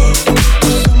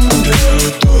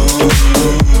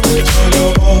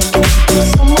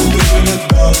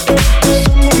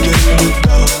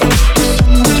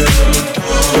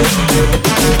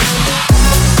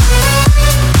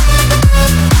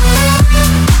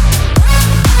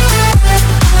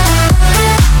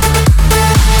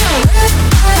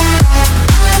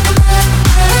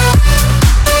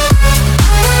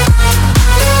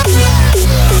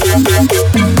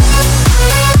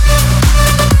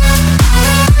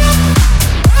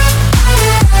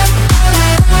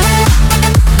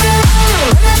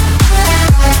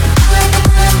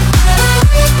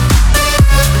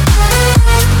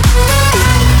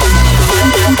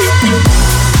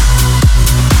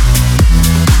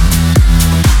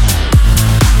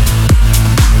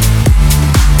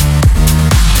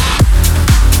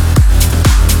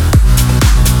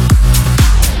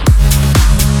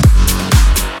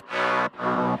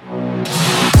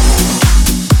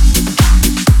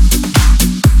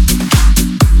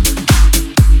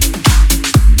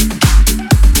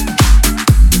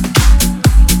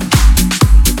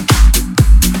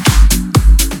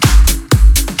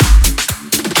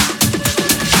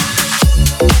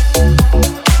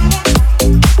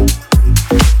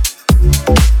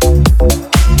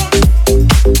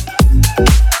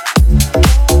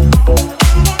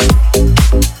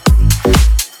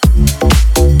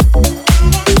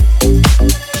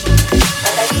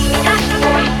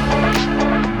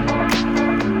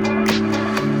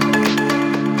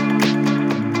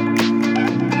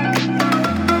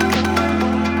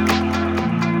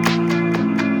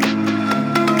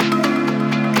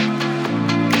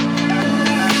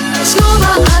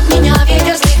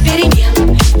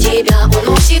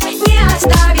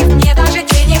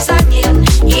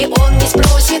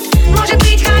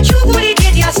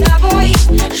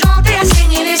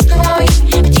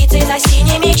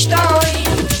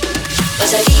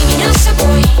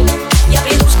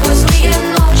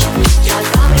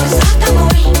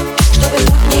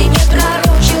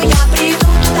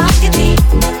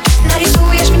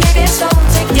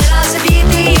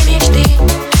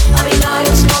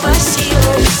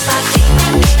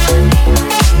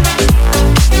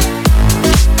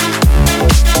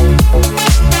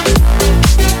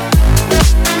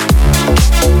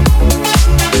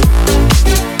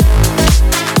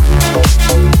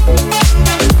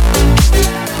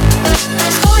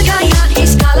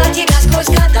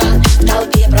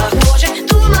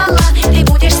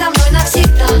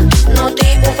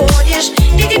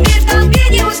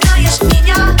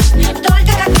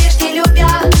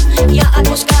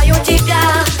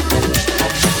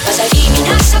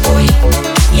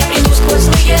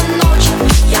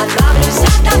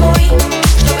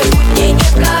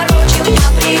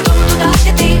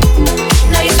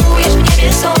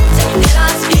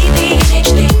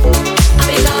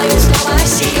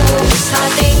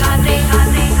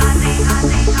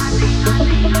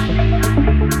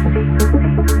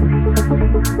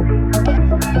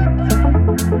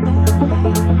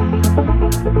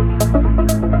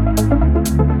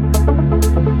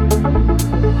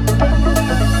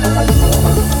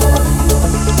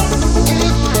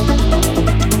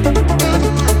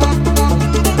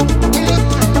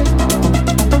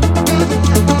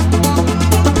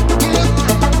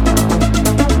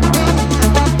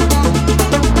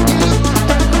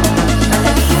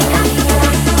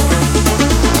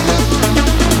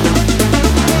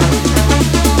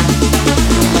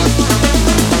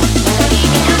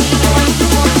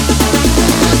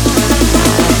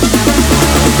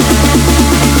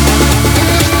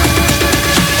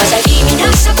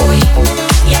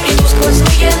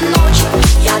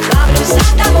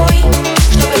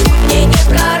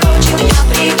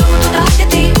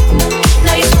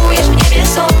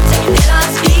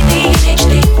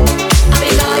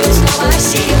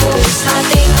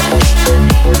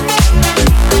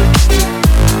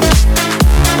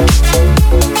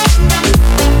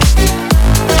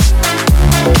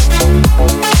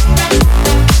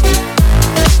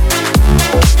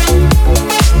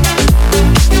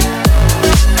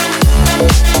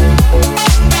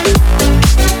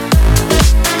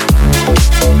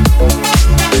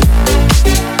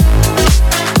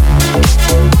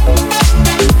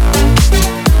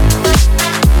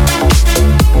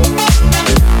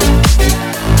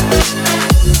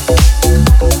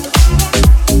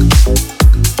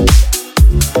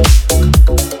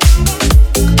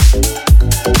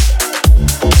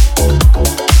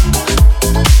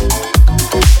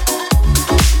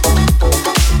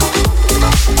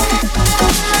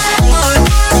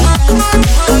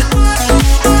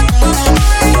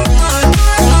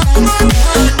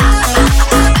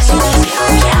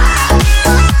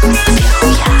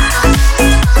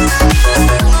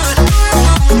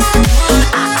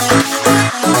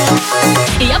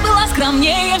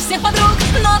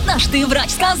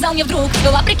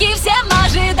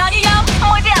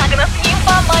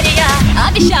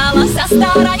обещала со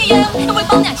старанием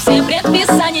выполнять все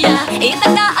предписания. И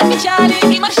тогда от печали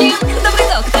и морщин добрый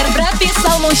доктор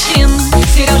прописал мужчин.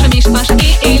 Сережа, Миш, Паша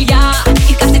и Илья,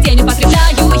 их каждый день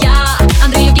употребляю я.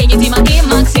 Андрей, Евгений, Дима и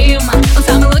Максим, он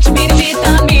самый лучший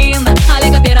перевитамин.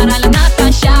 Олега перорально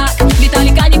натощак,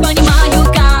 Виталика не понимаю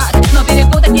как, но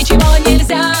перепутать ничего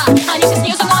нельзя, они все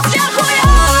снизу, но сверху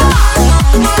я.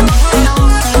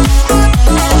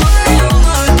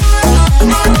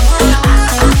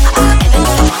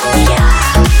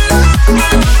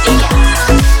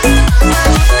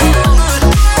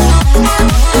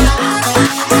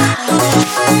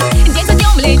 День за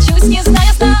днем лечусь, не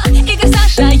зная сна. Игорь,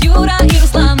 Саша, Юра и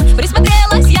Руслан.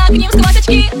 Присмотрелась я к ним сквозь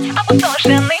очки,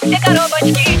 опустошены все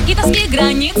коробочки. И тоски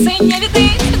границы не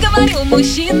видны, говорю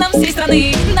мужчинам всей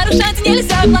страны. Нарушать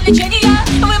нельзя план лечения,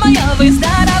 вы мое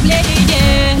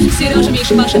выздоровление. Сережа,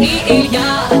 Миша, Паша и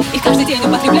Илья, их каждый день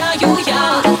употребляю я.